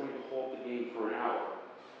notification, that's going to halt the game for an hour,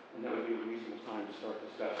 and that would be a reasonable time to start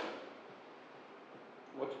discussing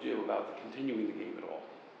what to do about continuing the game at all.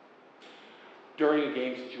 During a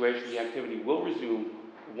game situation, the activity will resume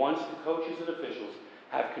once the coaches and officials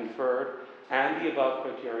have conferred and the above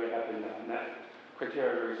criteria have been met. And that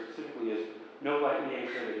criteria very specifically is no lightning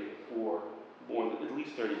activity for more than at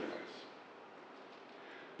least 30 minutes.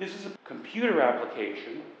 This is a computer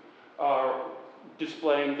application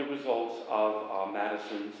displaying the results of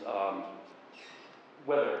Madison's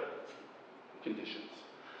weather conditions.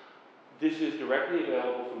 This is directly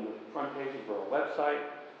available from the front page of our website.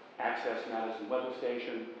 Access Madison Weather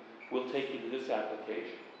Station will take you to this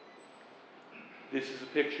application. This is a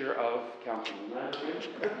picture of Councilman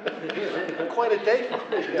Madison. Quite a day for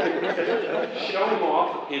me. Showing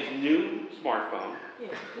off his new smartphone.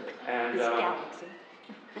 And,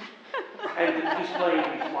 and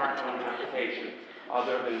displaying the smartphone application.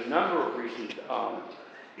 There have been a number of recent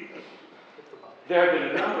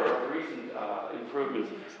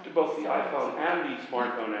improvements to both the iPhone and the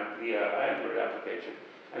smartphone app, the Android application,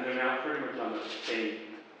 and they're now pretty much on the same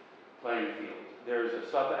playing field. There's a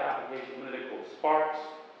sub-application limited called Sparks,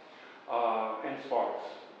 and Sparks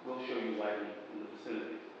will show you lightning in the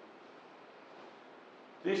vicinity.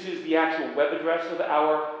 This is the actual web address of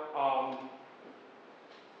our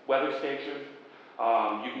weather station.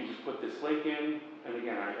 You can just put this link in, and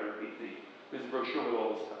again, I repeat, there's a brochure with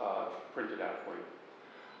all this printed out for you.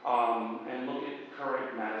 And look at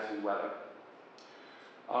current Madison weather.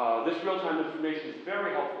 This real-time information is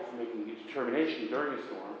very helpful for making a determination during a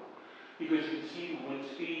storm, because you can see the wind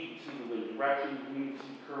speed, you can see the wind direction, you can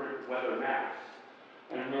see current weather maps,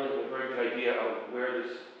 and really have a very good idea of where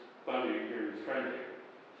this thunder you're hearing is trending.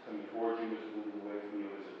 It's coming towards you, it's moving away from you,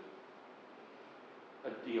 is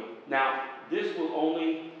it a deal? Now, this will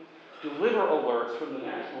only deliver alerts from the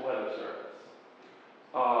National Weather Service.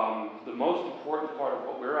 The most important part of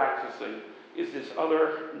what we're accessing is this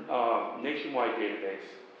other nationwide database,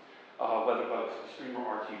 WeatherBug's Streamer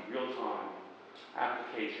RT real-time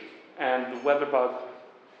application. And the WeatherBug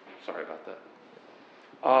Sorry about that.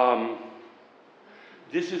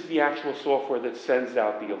 This is the actual software that sends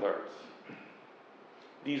out the alerts.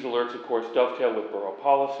 These alerts, of course, dovetail with borough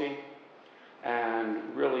policy and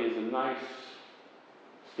really is a nice,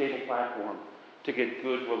 stable platform to get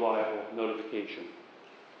good, reliable notification.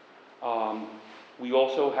 We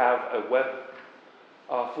also have a web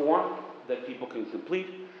form that people can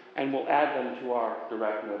complete, and we'll add them to our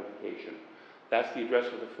direct notification. That's the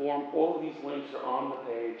address of the form. All of these links are on the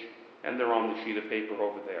page, and they're on the sheet of paper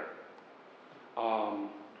over there.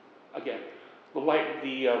 Again, the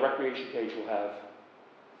recreation page will have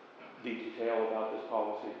the detail about this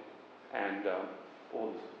policy and all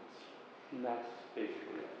these things. And that's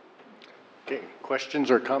basically it. Okay, questions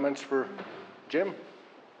or comments for Jim?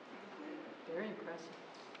 Very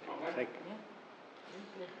impressive. Thank you.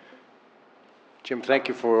 Jim, thank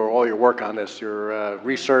you for all your work on this, your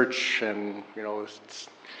research, and it's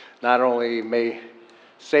not only may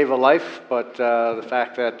save a life, but the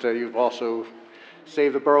fact that you've also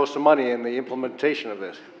saved the borough some money in the implementation of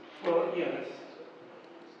this. Well, yeah, it's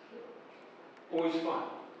always fun.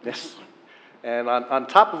 Yes. And on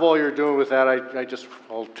top of all you're doing with that,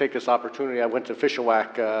 I'll take this opportunity. I went to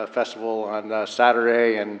Fishawak Festival on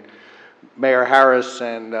Saturday, and Mayor Harris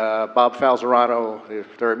and Bob Falzerano,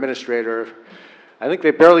 their administrator, I think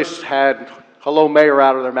they barely had "Hello, Mayor"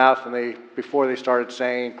 out of their mouth, and before they started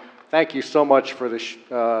saying, "Thank you so much for the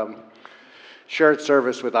shared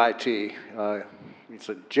service with IT."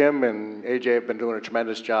 So Jim and AJ have been doing a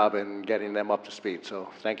tremendous job in getting them up to speed. So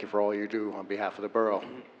thank you for all you do on behalf of the borough.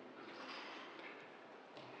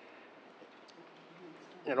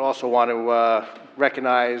 And also want to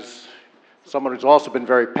recognize someone who's also been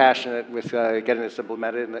very passionate with getting this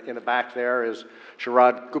implemented. In the back there is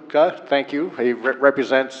Sharad Gupta. Thank you. He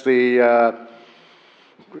represents the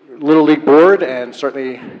Little League Board, and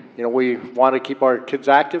certainly, we want to keep our kids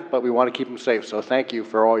active, but we want to keep them safe. So thank you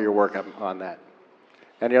for all your work on that.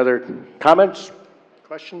 Any other comments,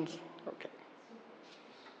 questions? Okay.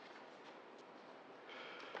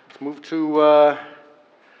 Let's move to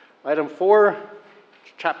item 4.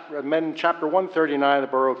 Amend Chapter 139 of the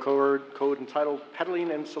Borough Code entitled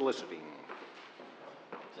Peddling and Soliciting.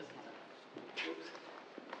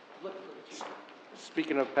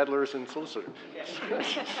 Speaking of peddlers and solicitors.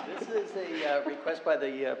 This is a request by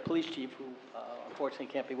the police chief, who unfortunately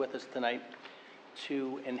can't be with us tonight,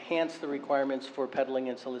 to enhance the requirements for peddling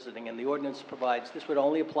and soliciting. And the ordinance provides this would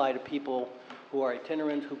only apply to people who are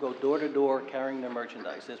itinerant, who go door to door carrying their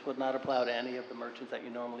merchandise. This would not apply to any of the merchants that you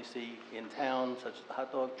normally see in town, such as the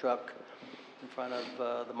hot dog truck in front of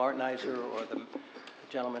the Martinizer, or the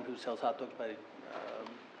gentleman who sells hot dogs by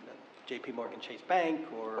J.P. Morgan Chase Bank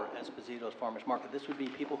or Esposito's Farmers Market. This would be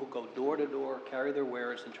people who go door to door, carry their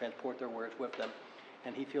wares, and transport their wares with them.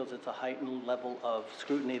 And he feels it's a heightened level of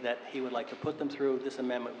scrutiny that he would like to put them through. This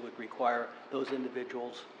amendment would require those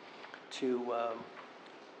individuals to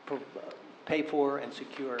pay for and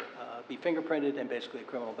secure, be fingerprinted, and basically a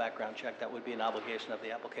criminal background check. That would be an obligation of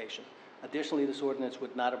the application. Additionally, this ordinance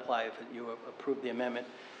would not apply, if you approve the amendment,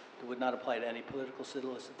 it would not apply to any political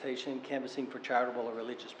solicitation, canvassing for charitable or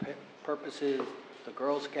religious purposes, the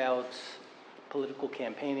Girl Scouts, political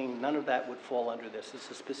campaigning. None of that would fall under this. This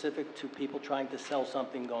is specific to people trying to sell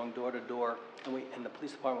something, going door to door, and the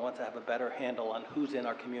police department wants to have a better handle on who's in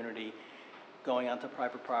our community, going onto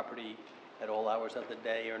private property at all hours of the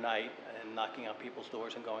day or night, and knocking on people's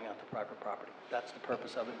doors and going onto private property. That's the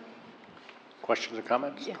purpose of it. Questions or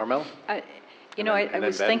comments? Yeah. Carmel? I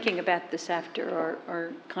was thinking about this after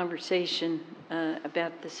our conversation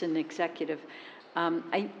about this in executive.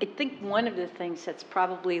 I think one of the things that's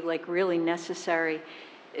probably really necessary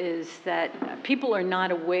is that people are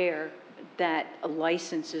not aware that a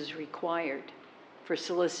license is required for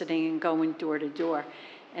soliciting and going door to door.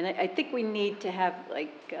 And I think we need to have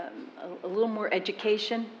a little more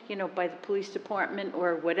education, by the police department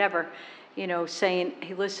or whatever, saying,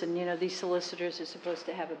 hey, listen, these solicitors are supposed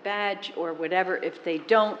to have a badge or whatever. If they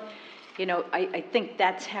don't, I think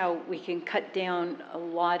that's how we can cut down a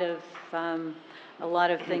lot of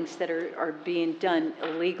things that are being done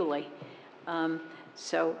illegally.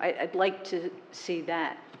 So I'd like to see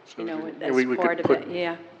that, as part of it.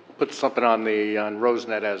 Yeah. Put something on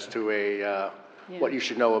Rosenet as to what you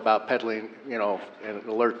should know about peddling, and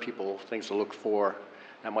alert people things to look for.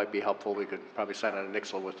 That might be helpful. We could probably send out a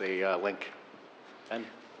Nixle with a link. Ben?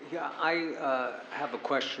 Yeah, I have a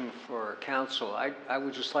question for council. I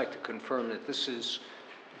would just like to confirm that this is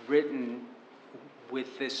written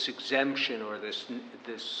with this exemption or this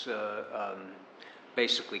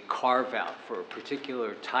basically carve out for a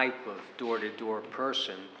particular type of door-to-door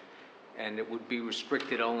person, and it would be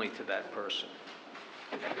restricted only to that person.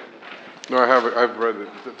 No, I haven't, I've read it.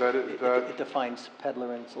 It defines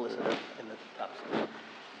peddler and solicitor in the top section.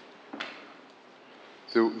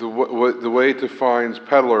 The way it defines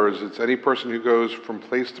peddler is it's any person who goes from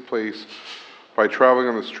place to place by traveling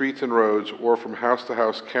on the streets and roads or from house to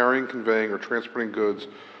house carrying, conveying, or transporting goods,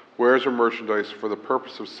 wares, or merchandise for the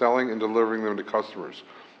purpose of selling and delivering them to customers.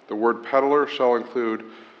 The word peddler shall include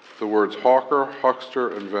the words hawker,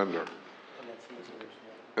 huckster, and vendor.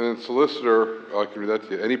 And then solicitor, I can read that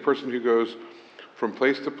to you. Any person who goes from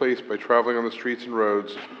place to place by traveling on the streets and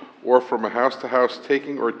roads or from a house to house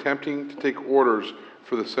taking or attempting to take orders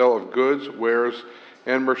for the sale of goods, wares,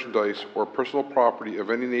 and merchandise or personal property of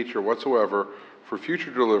any nature whatsoever for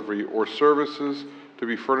future delivery or services to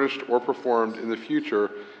be furnished or performed in the future,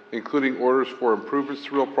 including orders for improvements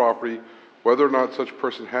to real property, whether or not such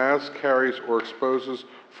person has, carries, or exposes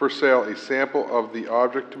for sale a sample of the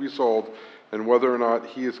object to be sold, and whether or not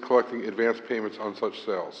he is collecting advance payments on such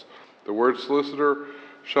sales. The word solicitor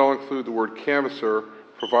shall include the word canvasser,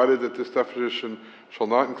 provided that this definition shall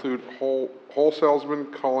not include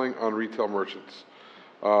wholesalesmen calling on retail merchants.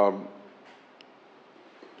 Do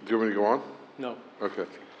you want me to go on? No. Okay.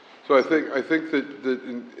 So I think that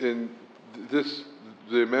in this,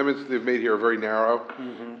 the amendments they've made here are very narrow,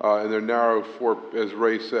 and they're narrow for, as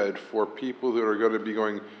Ray said, for people that are going to be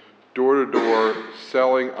going door to door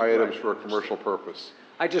selling items for a commercial purpose.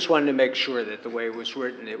 I just wanted to make sure that the way it was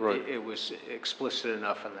written, it was explicit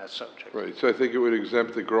enough on that subject. Right. So I think it would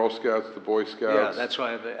exempt the Girl Scouts, the Boy Scouts. Yeah, that's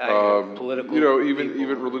why political. You know,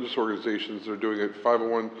 even religious organizations are doing it.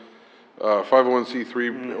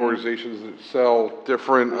 501c3 organizations that sell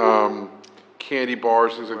different candy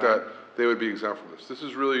bars, things like that. They would be exempt from this. This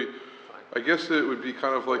is really, I guess it would be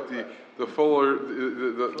kind of like the Fuller,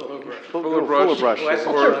 the Fuller brush, or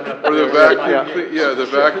the vacuum, the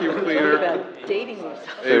vacuum cleaner. Dating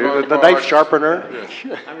yourself. The knife sharpener.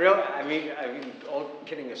 I mean, all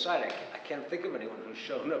kidding aside, I can't think of anyone who's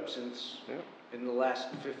shown up since in the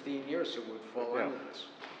last 15 years who would fall into this.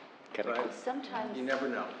 But sometimes you never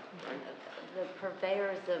know. the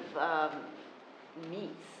purveyors of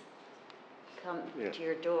meats come to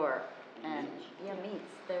your door, and meats.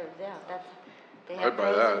 They have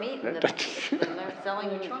frozen meat, and they're selling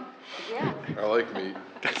the trunk. Yeah. I like meat.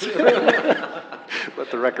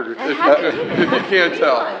 Let the record reflect. You can't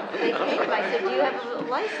tell. They came. I said, "Do you have a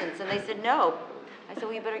license?" And they said, "No." I said,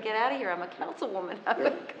 "Well, you better get out of here. I'm a councilwoman."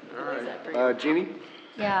 All right. Jeannie?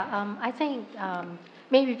 Yeah, I think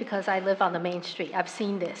maybe because I live on the main street, I've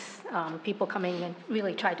seen this, people coming and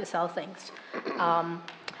really try to sell things.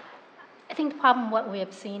 I think the problem, what we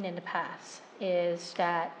have seen in the past, is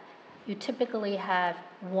that you typically have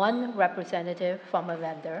one representative from a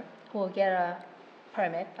vendor who will get a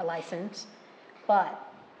permit, a license, but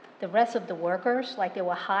the rest of the workers, like they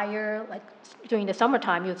will hire, like during the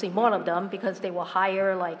summertime, you'll see more of them because they will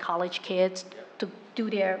hire like college kids to do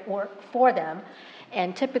their work for them.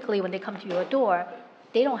 And typically when they come to your door,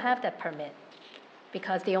 they don't have that permit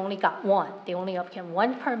because they only got one. They only obtain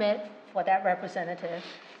one permit for that representative.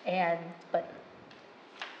 But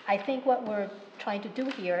I think what we're trying to do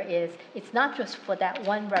here is it's not just for that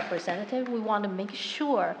one representative. We want to make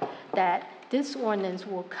sure that this ordinance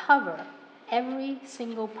will cover every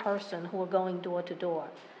single person who are going door to door.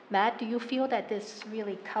 Matt, do you feel that this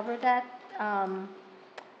really covered that,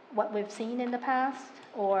 what we've seen in the past?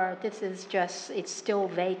 Or this is just, it's still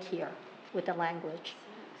vague here with the language?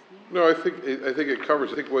 No, I think it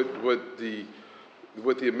covers. I think what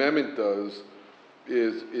the amendment does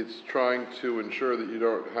is it's trying to ensure that you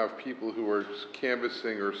don't have people who are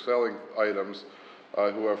canvassing or selling items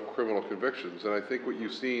who have criminal convictions. And I think what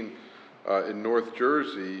you've seen in North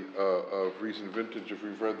Jersey of recent vintage, if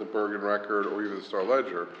we've read the Bergen Record or even the Star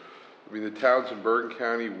Ledger, I mean, the towns in Bergen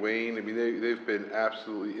County, Wayne, I mean, they've been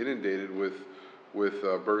absolutely inundated with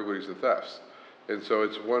burglaries and thefts. And so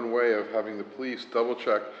it's one way of having the police double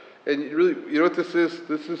check. And really, you know what this is?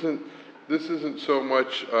 This isn't so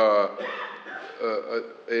much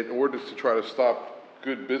an ordinance to try to stop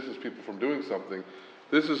good business people from doing something.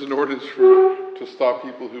 This is an ordinance to stop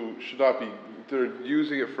people who should not be, they're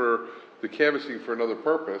using it for the canvassing for another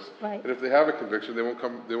purpose. Right. And if they have a conviction, they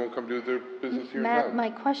won't come do their business here in Matt, town. my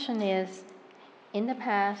question is, in the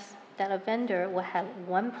past, that a vendor will have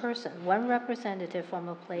one person, one representative from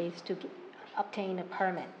a place to obtain a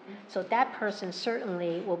permit. So that person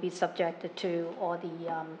certainly will be subjected to all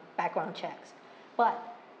the background checks.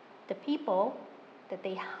 But the people that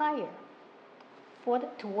they hire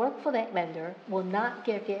to work for that vendor will not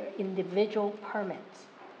get their individual permits.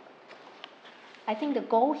 I think the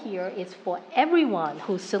goal here is for everyone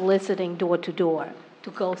who's soliciting door to door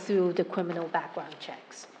to go through the criminal background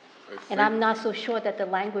checks. And I'm not so sure that the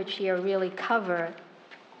language here really cover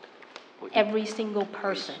every single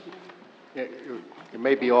person. It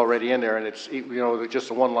may be already in there, and it's, you know, just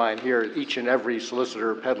the one line here, each and every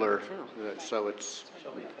solicitor, peddler, so it's,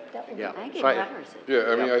 yeah. I think it So covers it.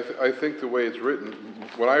 Yeah, I mean, I think the way it's written,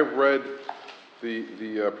 when I read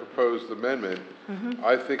the proposed amendment,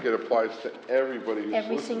 I think it applies to everybody who's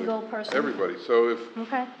Every soliciting. single person? Everybody. So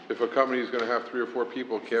Okay. if a company is going to have 3 or 4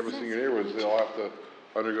 people canvassing your neighborhoods, they'll have to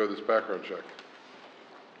undergo this background check.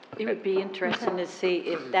 It would be interesting to see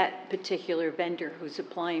if that particular vendor who's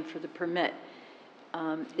applying for the permit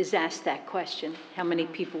is asked that question, how many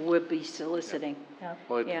people would be soliciting? Yeah.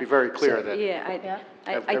 Well, it'd Yeah. be very clear So, that yeah,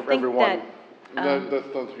 I think everyone- that, That's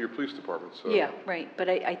done through your police department, so. yeah, right, but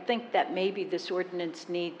I think that maybe this ordinance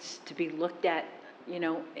needs to be looked at, you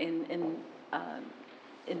know, in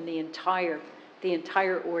the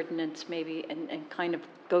entire ordinance maybe, and kind of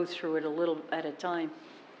go through it a little at a time.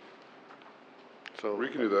 So, We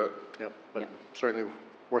can do that. Yep, but certainly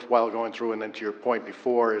worthwhile going through, and then to your point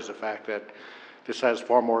before is the fact that this has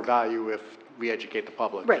far more value if we educate the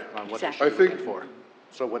public Right, on what they exactly. should be looking for.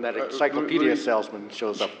 So when that encyclopedia salesman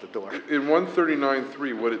shows up at the door. In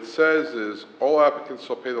 139.3, what it says is, all applicants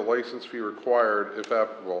shall pay the license fee required if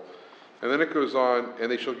applicable. And then it goes on,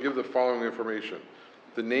 and they shall give the following information: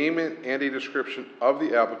 the name and a description of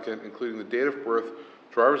the applicant, including the date of birth,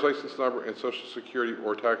 driver's license number, and social security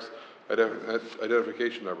or tax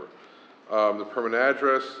identification number. The permanent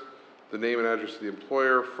address, the name and address of the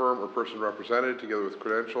employer, firm, or person represented, together with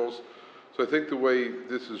credentials. So I think the way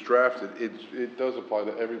this is drafted, it does apply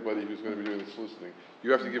to everybody who's going to be doing the soliciting.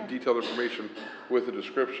 You have to give detailed information with a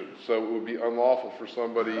description. So it would be unlawful for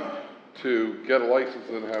somebody to get a license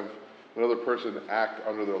and then have another person act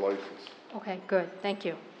under their license. Okay, good, thank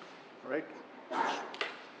you. All right.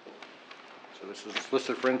 So this is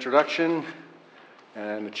listed for introduction,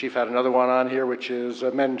 and the chief had another one on here, which is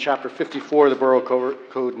amend Chapter 54 of the Borough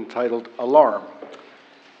Code entitled Alarm.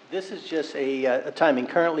 This is just a timing.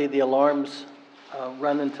 Currently, the alarms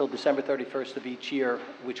run until December 31st of each year,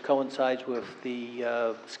 which coincides with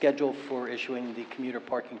the schedule for issuing the commuter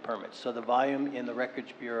parking permits. So the volume in the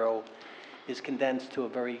Records Bureau is condensed to a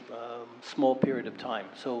very small period of time.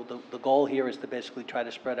 So the goal here is to basically try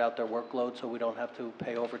to spread out their workload so we don't have to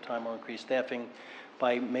pay overtime or increase staffing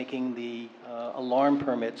by making the alarm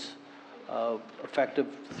permits effective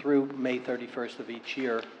through May 31st of each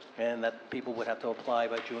year, and that people would have to apply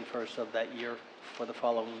by June 1st of that year for the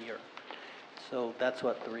following year. So that's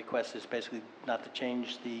what the request is, basically not to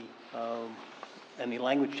change any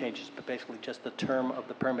language changes, but basically just the term of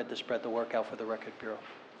the permit to spread the work out for the Record Bureau.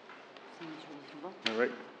 Seems reasonable. All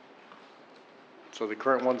right. So the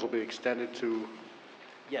current ones will be extended to,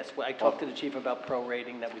 Yes, well, I talked to the chief about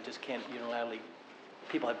prorating, that we just can't unilaterally,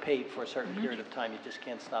 people have paid for a certain period of time, you just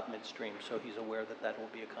can't stop midstream, so he's aware that that will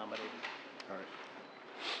be accommodated. all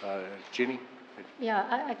right. Jeannie?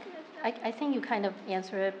 Yeah, I think you kind of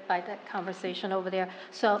answered it by that conversation over there.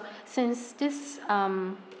 So since this,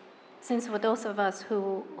 since for those of us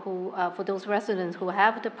for those residents who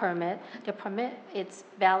have the permit is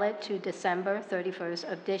valid to December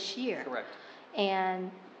 31st of this year. Correct. And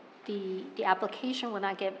the application will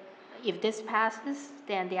not get, if this passes,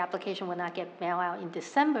 then the application will not get mailed out in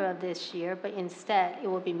December of this year, but instead it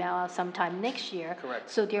will be mailed out sometime next year. Correct.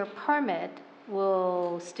 So their permit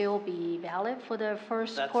will still be valid for the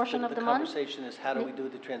first portion of the month? The conversation is, how do we do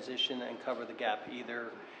the transition and cover the gap? Either,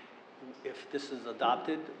 if this is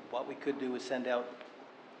adopted, what we could do is send out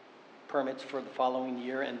permits for the following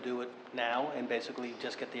year and do it now, and basically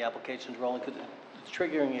just get the applications rolling, because it's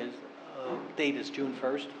triggering date is June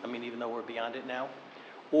 1st, I mean, even though we're beyond it now,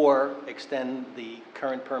 or extend the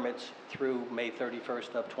current permits through May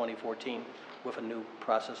 31st of 2014 with a new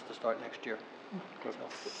process to start next year.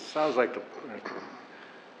 Sounds like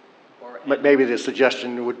maybe the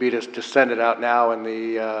suggestion would be to send it out now, and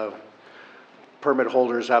the permit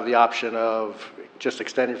holders have the option of just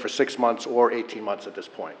extending for 6 months or 18 months at this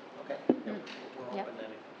point. Okay. We're Yeah. open to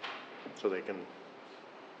anything. So they can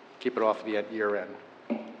keep it off the year end.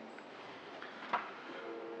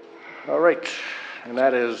 All right, and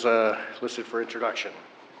that is listed for introduction.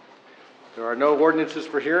 There are no ordinances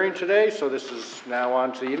for hearing today, so this is now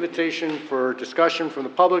on to the invitation for discussion from the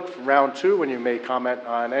public for round 2, when you may comment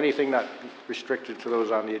on anything not restricted to those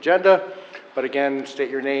on the agenda. But again, state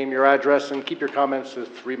your name, your address, and keep your comments to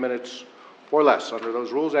 3 minutes or less under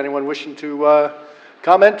those rules. Anyone wishing to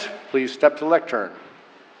comment, please step to the lectern.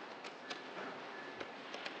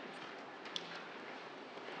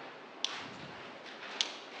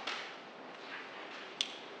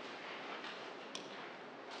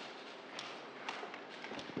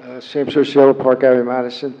 Sam Cielo, Park Avenue,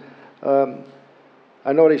 Madison.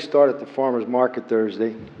 I know they start at the farmer's market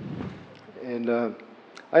Thursday, and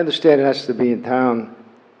I understand it has to be in town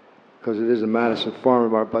because it is a Madison farmer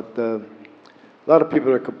market, but a lot of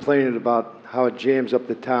people are complaining about how it jams up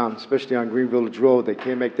the town, especially on Green Village Road. They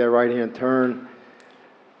can't make that right-hand turn.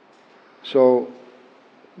 So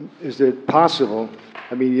is it possible,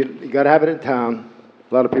 I mean, you got to have it in town.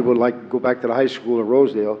 A lot of people would like to go back to the high school in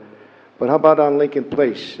Rosedale, but how about on Lincoln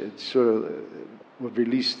Place? It sort of would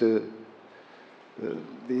release the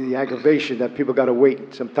aggravation that people got to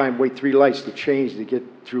wait 3 lights to change to get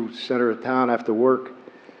through center of town after work.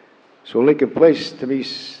 So Lincoln Place, to me,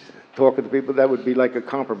 talking to people, that would be like a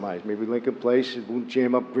compromise. Maybe Lincoln Place, it won't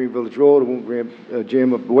jam up Green Village Road, it won't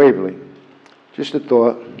jam up Waverly. Just a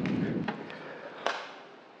thought.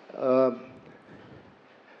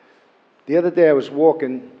 The other day I was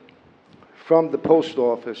walking from the post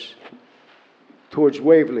office towards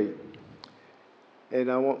Waverly, and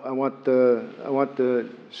I want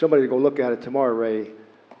somebody to go look at it tomorrow, Ray.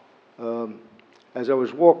 As I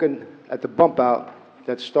was walking at the bump out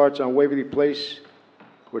that starts on Waverly Place,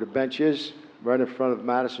 where the bench is, right in front of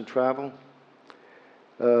Madison Travel,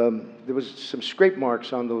 there was some scrape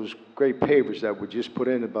marks on those gray pavers that were just put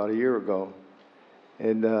in about a year ago.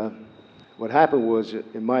 And what happened was,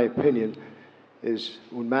 in my opinion, is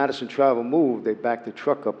when Madison Travel moved, they backed the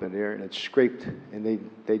truck up in there and it scraped and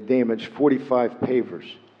they damaged 45 pavers.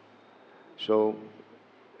 So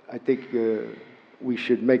I think we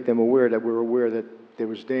should make them aware that we're aware that there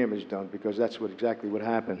was damage done, because that's exactly what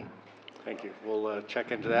happened. Thank you. We'll check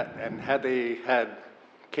into that. And had they had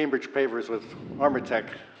Cambridge pavers with Armortech,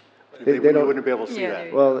 we wouldn't be able to see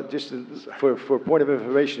that. Well, just for a point of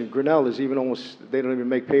information, Grinnell is even they don't even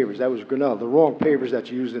make pavers. That was Grinnell. The wrong pavers that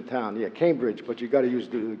you used in town. Yeah, Cambridge, but you got to use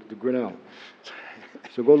the Grinnell.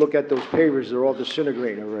 So go look at those pavers. They're all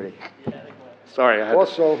disintegrating already. Sorry.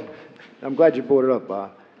 Also, I'm glad you brought it up,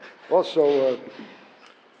 Bob. Also,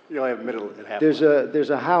 you only have a minute and a half. There's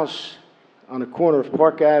a house on the corner of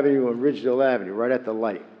Park Avenue and Ridgedale Avenue, right at the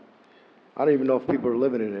light. I don't even know if people are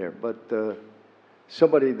living in there, but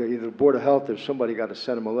somebody, either the Board of Health or somebody, got to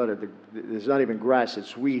send them a letter. There's not even grass;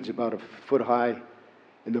 it's weeds about a foot high,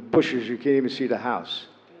 and the bushes, you can't even see the house,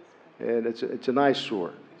 and it's an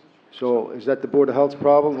eyesore. So is that the Board of Health's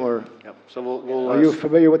problem, or? Yep. So we'll are you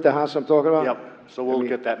familiar with the house I'm talking about? Yep. So we'll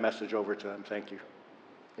get that message over to them. Thank you.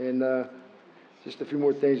 And just a few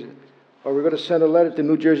more things. Are we going to send a letter to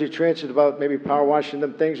New Jersey Transit about maybe power washing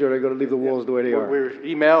them things, or are they going to leave the walls the way they are? We're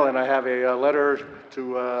email, and I have a letter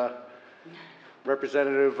to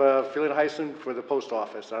Representative Fieldheisen for the post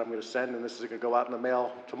office. I'm going to send, and this is going to go out in the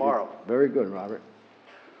mail tomorrow. Very good, Robert.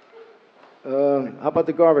 How about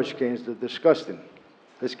the garbage cans? They're disgusting.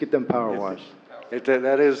 Let's get them power washed.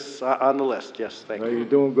 That is on the list, yes, thank you. You're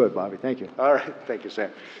doing good, Bobby, thank you. All right, thank you,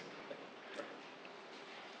 Sam.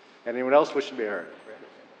 Anyone else wishing to be heard?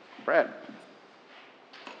 Brad.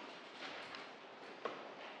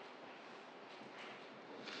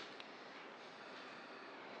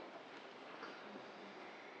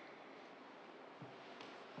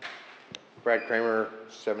 Brad Kramer,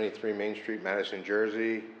 73 Main Street, Madison,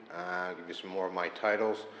 Jersey. I'll give you some more of my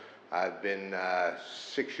titles. I've been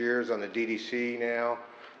 6 years on the DDC now,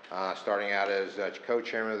 starting out as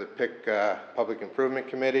co-chairman of the PIC Public Improvement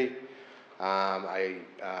Committee. I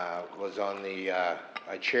was on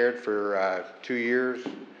I chaired for 2 years.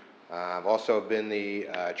 I've also been the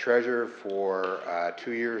treasurer for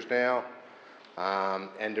 2 years now.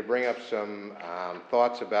 And to bring up some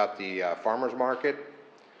thoughts about the farmers market,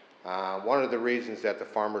 one of the reasons that the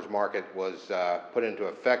farmers market was put into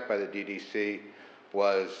effect by the DDC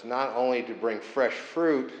was not only to bring fresh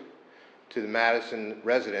fruit to the Madison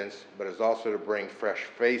residents, but is also to bring fresh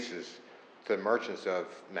faces to the merchants of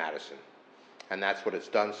Madison. And that's what it's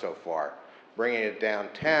done so far. Bringing it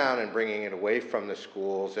downtown and bringing it away from the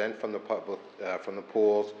schools and from the public, from the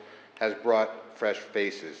pools, has brought fresh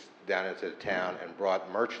faces down into the town and brought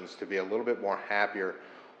merchants to be a little bit more happier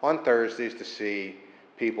on Thursdays to see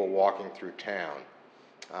people walking through town.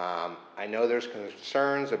 I know there's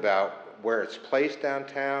concerns about where it's placed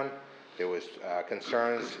downtown. There was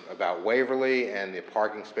concerns about Waverly and the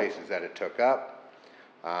parking spaces that it took up.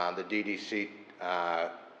 The DDC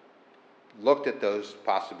looked at those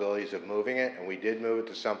possibilities of moving it, and we did move it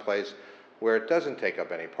to someplace where it doesn't take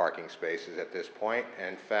up any parking spaces at this point.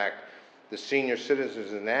 In fact, the senior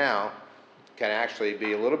citizens now can actually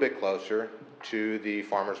be a little bit closer to the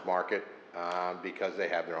farmers market because they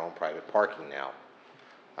have their own private parking now.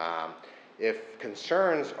 If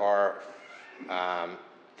concerns are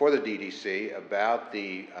for the DDC about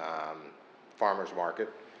the farmers market,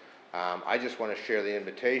 I just want to share the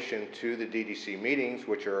invitation to the DDC meetings,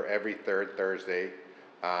 which are every third Thursday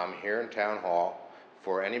here in Town Hall,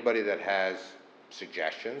 for anybody that has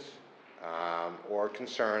suggestions or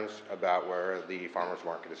concerns about where the farmers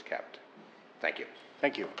market is kept. Thank you.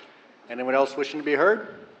 Thank you. Anyone else wishing to be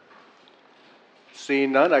heard?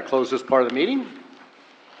 Seeing none, I close this part of the meeting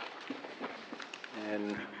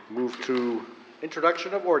and move to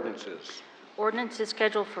introduction of ordinances. Ordinance is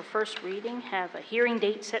scheduled for first reading, have a hearing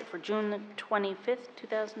date set for June the 25th,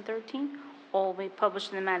 2013. All will be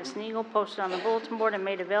published in the Madison Eagle, posted on the bulletin board, and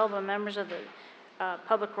made available to members of the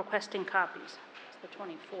public requesting copies. It's the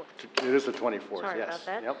 24th. It is the 24th, Sorry yes. about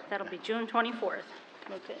that. Yep. That'll be June 24th.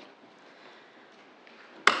 Okay.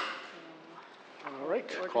 All right,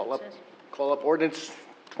 call up ordinance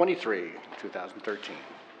 23, 2013.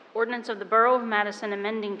 Ordinance of the Borough of Madison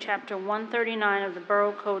amending Chapter 139 of the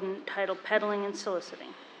Borough Code entitled Peddling and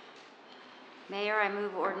Soliciting. Mayor, I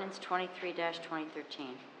move ordinance 23-2013.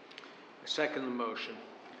 I second the motion.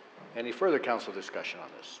 Any further council discussion on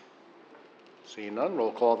this? Seeing none,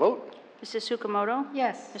 roll call vote. Mrs. Sukamoto?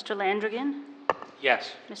 Yes. Mr. Landrigan?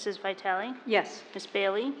 Yes. Mrs. Vitale? Yes. Ms.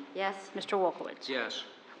 Bailey? Yes. Mr. Wolkowitz? Yes.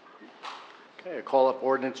 Okay, I call up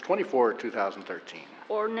ordinance 24, 2013.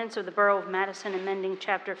 Ordinance of the Borough of Madison amending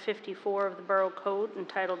Chapter 54 of the Borough Code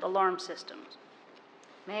entitled Alarm Systems.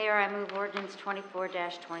 Mayor, I move ordinance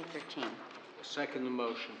 24-2013. I second the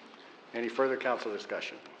motion. Any further council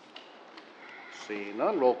discussion? Seeing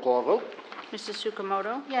none, roll call vote. Mrs.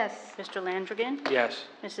 Sukamoto? Yes. Mr. Landrigan? Yes.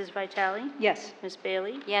 Mrs. Vitale? Yes. Ms.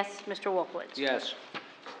 Bailey? Yes. Mr. Wolkowitz? Yes.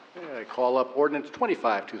 Okay, I call up ordinance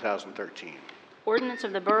 25, 2013. Ordinance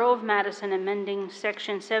of the Borough of Madison amending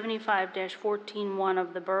Section 75-14-1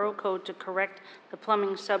 of the Borough Code to correct the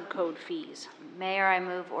plumbing subcode fees. Mayor, I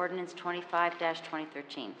move ordinance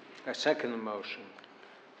 25-2013. I second the motion.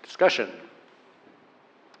 Discussion.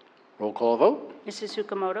 Roll call vote. Mrs.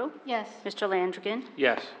 Sukamoto? Yes. Mr. Landrigan?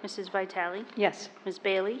 Yes. Mrs. Vitale? Yes. Ms.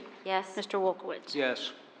 Bailey? Yes. Mr. Wolkowitz?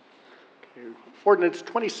 Yes. Ordinance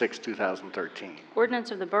 26, 2013.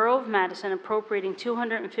 Ordinance of the Borough of Madison appropriating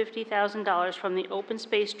 $250,000 from the Open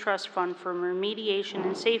Space Trust Fund for remediation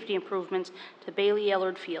and safety improvements to Bailey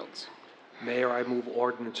Ellard Fields. Mayor, I move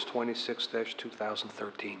ordinance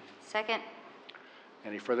 26-2013. Second.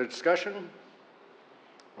 Any further discussion?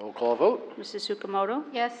 Roll call vote. Mrs. Sukamoto?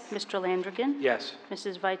 Yes. Mr. Landrigan? Yes.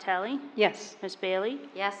 Mrs. Vitale? Yes. Ms. Bailey?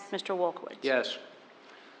 Yes. Mr. Wolkowitz? Yes.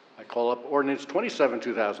 I call up ordinance 27,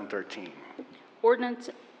 2013. Ordinance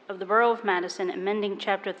of the Borough of Madison amending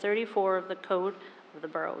Chapter 34 of the Code of the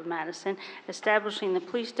Borough of Madison, establishing the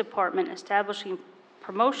police department, establishing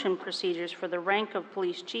promotion procedures for the rank of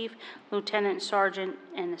police chief, lieutenant, sergeant,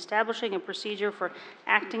 and establishing a procedure for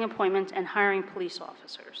acting appointments and hiring police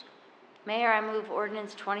officers. Mayor, I move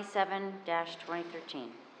ordinance 27-2013.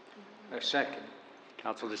 I second.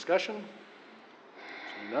 Council discussion?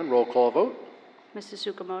 Seeing none, roll call vote.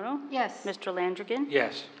 Mrs. Sukamoto? Yes. Mr. Landrigan?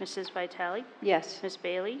 Yes. Mrs. Vitale? Yes. Ms.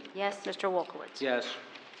 Bailey? Yes. Mr. Wolkowitz? Yes.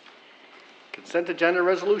 Consent agenda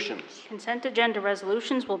resolutions. Consent agenda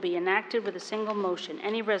resolutions will be enacted with a single motion.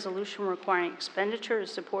 Any resolution requiring expenditure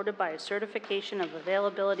is supported by a certification of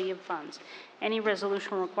availability of funds. Any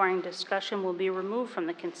resolution requiring discussion will be removed from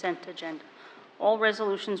the consent agenda. All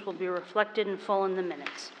resolutions will be reflected in full in the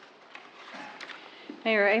minutes.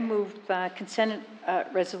 Mayor, I move consent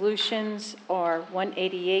resolutions are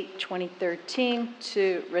 188, 2013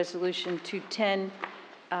 to resolution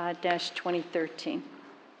 210-2013.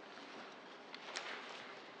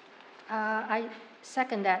 I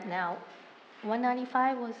second that now.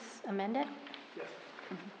 195 was amended?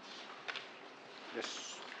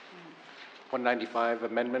 Yes. 195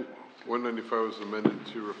 amendment, 195 was amended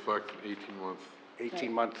to reflect an 18-month,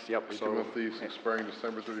 18 months, yep. 18-month lease expiring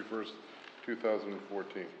December 31st,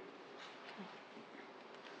 2014.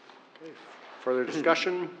 Okay, further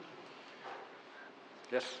discussion?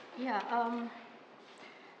 Yes? Yeah,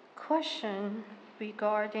 question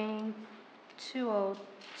regarding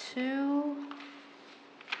 202,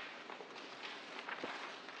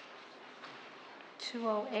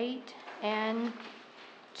 208, and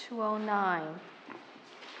 209.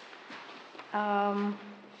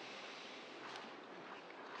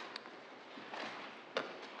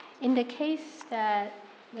 In the case that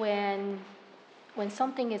when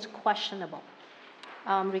something is questionable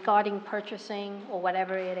regarding purchasing or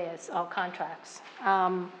whatever it is, or contracts,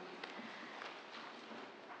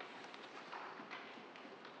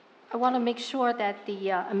 I want to make sure that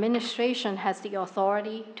the administration has the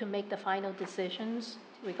authority to make the final decisions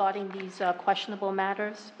regarding these questionable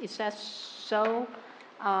matters. Is that so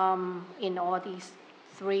in all these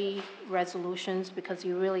three resolutions? Because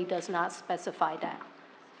it really does not specify that.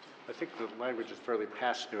 I think the language is fairly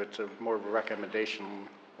passive. It's more of a recommendation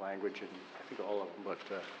language, and I think all of them, but.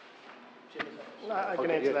 I can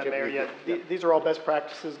Okay, answer that, Jim, Mayor. you Yeah, could- these are all best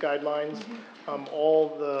practices guidelines.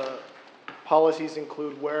 All the policies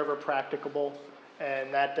include wherever practicable,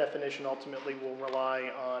 and that definition ultimately will rely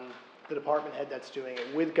on the department head that's doing it,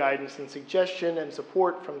 with guidance and suggestion and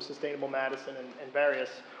support from Sustainable Madison and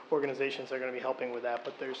various organizations that are going to be helping with that.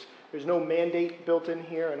 But there's no mandate built in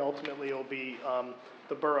here, and ultimately it'll be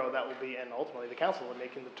the borough that will be, and ultimately the council will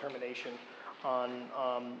make a determination on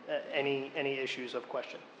any issues of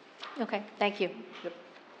question. Okay, thank you. Yep.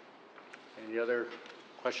 Any other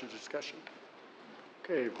questions, discussion?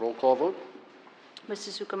 Okay, roll call vote.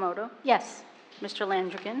 Mrs. Sukamoto? Yes. Mr.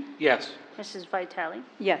 Landrigan? Yes. Mrs. Vitale?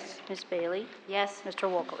 Yes. Ms. Bailey? Yes. Mr.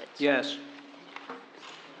 Wolkowitz? Yes.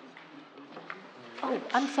 Oh,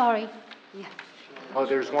 I'm sorry. Oh,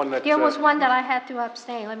 there's one that. There was one that I had to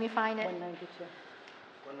abstain. Let me find it.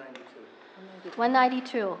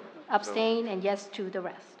 192. Abstain and yes to the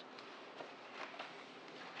rest.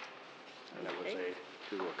 And that was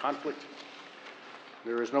due to a conflict.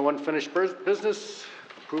 There is no unfinished business.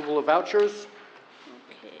 Approval of vouchers.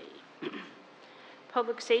 Okay.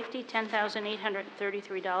 Public safety,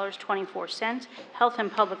 $10,833.24. Health and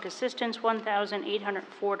public assistance,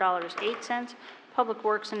 $1,804.08. Public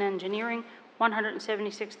works and engineering,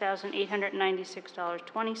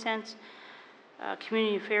 $176,896.20.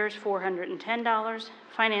 Community affairs, $410.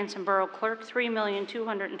 Finance and borough clerk,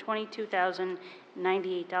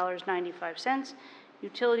 $3,222,098.95.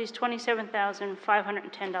 Utilities,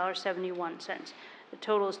 $27,510.71. The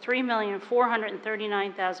total is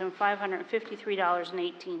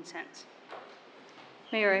 $3,439,553.18.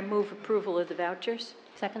 Mayor, I move approval of the vouchers.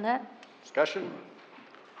 Second that? Discussion.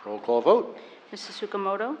 Roll call vote. Mrs.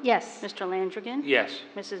 Sukamoto? Yes. Mr. Landrigan? Yes.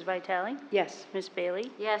 Mrs. Vitale? Yes. Ms. Bailey?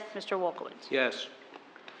 Yes. Mr. Wolkowitz? Yes.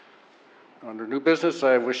 Under new business,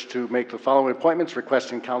 I wish to make the following appointments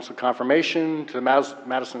requesting council confirmation to the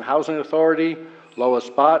Madison Housing Authority, lowest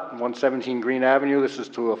spot, 117 Green Avenue. This is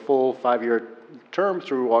to a full 5-year term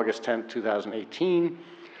through August 10th, 2018.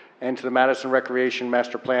 And to the Madison Recreation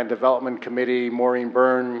Master Plan Development Committee, Maureen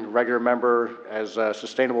Byrne, regular member as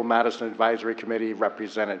Sustainable Madison Advisory Committee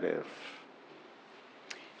representative.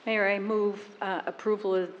 Mayor, I move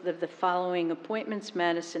approval of the following appointments: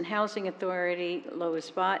 Madison Housing Authority, lowest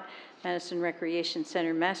spot; Madison Recreation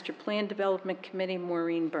Center Master Plan Development Committee,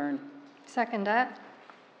 Maureen Byrne. Second that?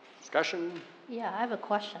 Discussion? Yeah, I have a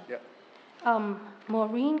question. Yeah.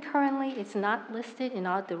 Maureen currently is not listed in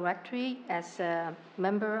our directory as a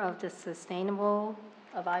member of the Sustainable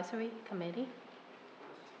Advisory Committee.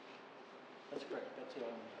 That's correct. That's the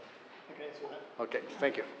only one. I can answer that. Okay,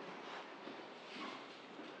 thank you.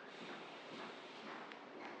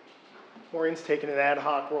 Maureen's taken an ad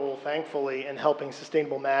hoc role, thankfully, in helping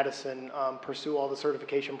Sustainable Madison pursue all the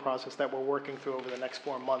certification process that we're working through over the next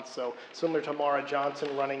 4 months. So similar to Mara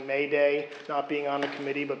Johnson running May Day, not being on the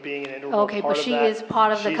committee, but being an integral part of that. Okay, but she is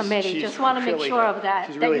part of the committee. Just want to make really sure good. of that,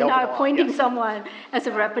 She's that really you're not helping a lot, appointing yes. someone as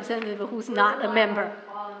a representative who's not a member.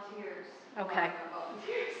 Volunteers. Okay.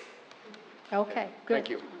 Okay, good. Thank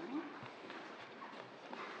you.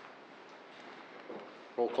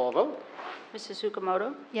 Roll call vote. Mrs.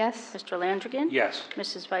 Sukamoto? Yes. Mr. Landrigan? Yes.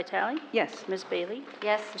 Mrs. Vitale? Yes. Ms. Bailey?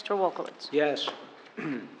 Yes. Mr. Wolkowitz? Yes.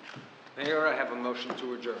 Mayor, I have a motion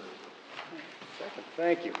to adjourn. Second,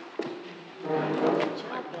 thank you. It's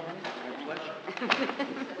my pleasure.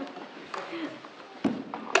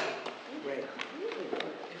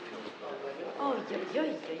 Oh,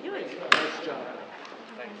 Nice job.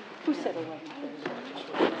 who said 11?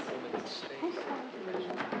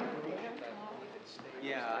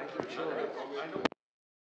 Yeah, I